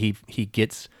agreement that he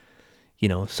gets, he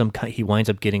winds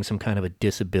up getting some kind of a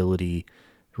disability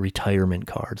retirement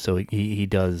card. So he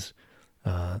does,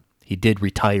 he did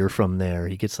retire from there.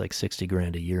 He gets like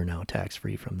 $60,000 a year now, tax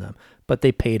free from them, but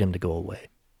they paid him to go away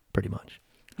pretty much.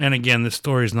 And again, the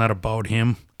story is not about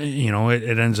him.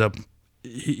 It ends up,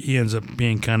 he ends up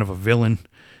being kind of a villain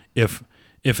if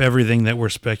everything that we're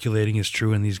speculating is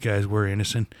true and these guys were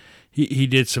innocent. He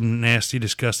did some nasty,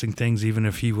 disgusting things, even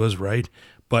if he was right,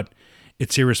 but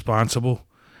it's irresponsible.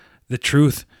 The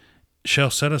truth shall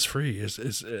set us free, as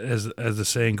the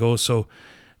saying goes. So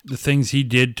the things he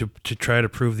did to try to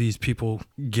prove these people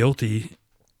guilty,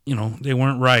 they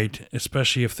weren't right,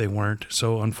 especially if they weren't.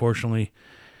 So unfortunately,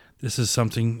 this is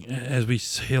something, as we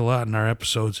say a lot in our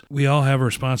episodes, we all have a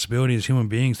responsibility as human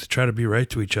beings to try to be right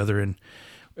to each other, and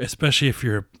especially if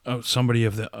you're somebody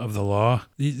of the law,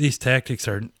 these tactics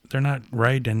they're not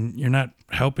right, and you're not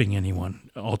helping anyone.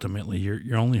 Ultimately,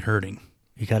 you're only hurting.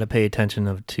 You got to pay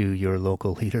attention to your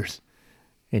local leaders,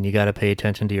 and you got to pay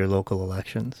attention to your local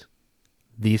elections.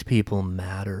 These people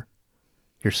matter.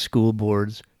 Your school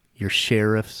boards, your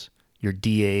sheriffs, your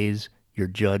DAs, your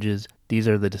judges, these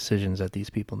are the decisions that these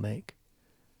people make.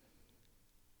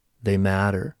 They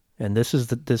matter. And this is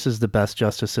the best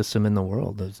justice system in the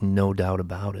world. There's no doubt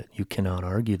about it. You cannot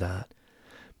argue that.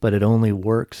 But it only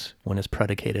works when it's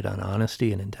predicated on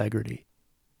honesty and integrity.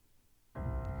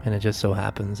 And it just so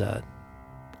happens that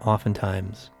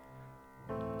oftentimes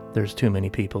there's too many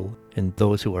people, and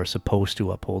those who are supposed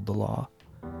to uphold the law,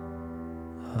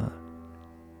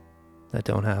 that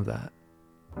don't have that.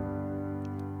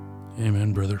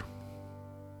 Amen, brother.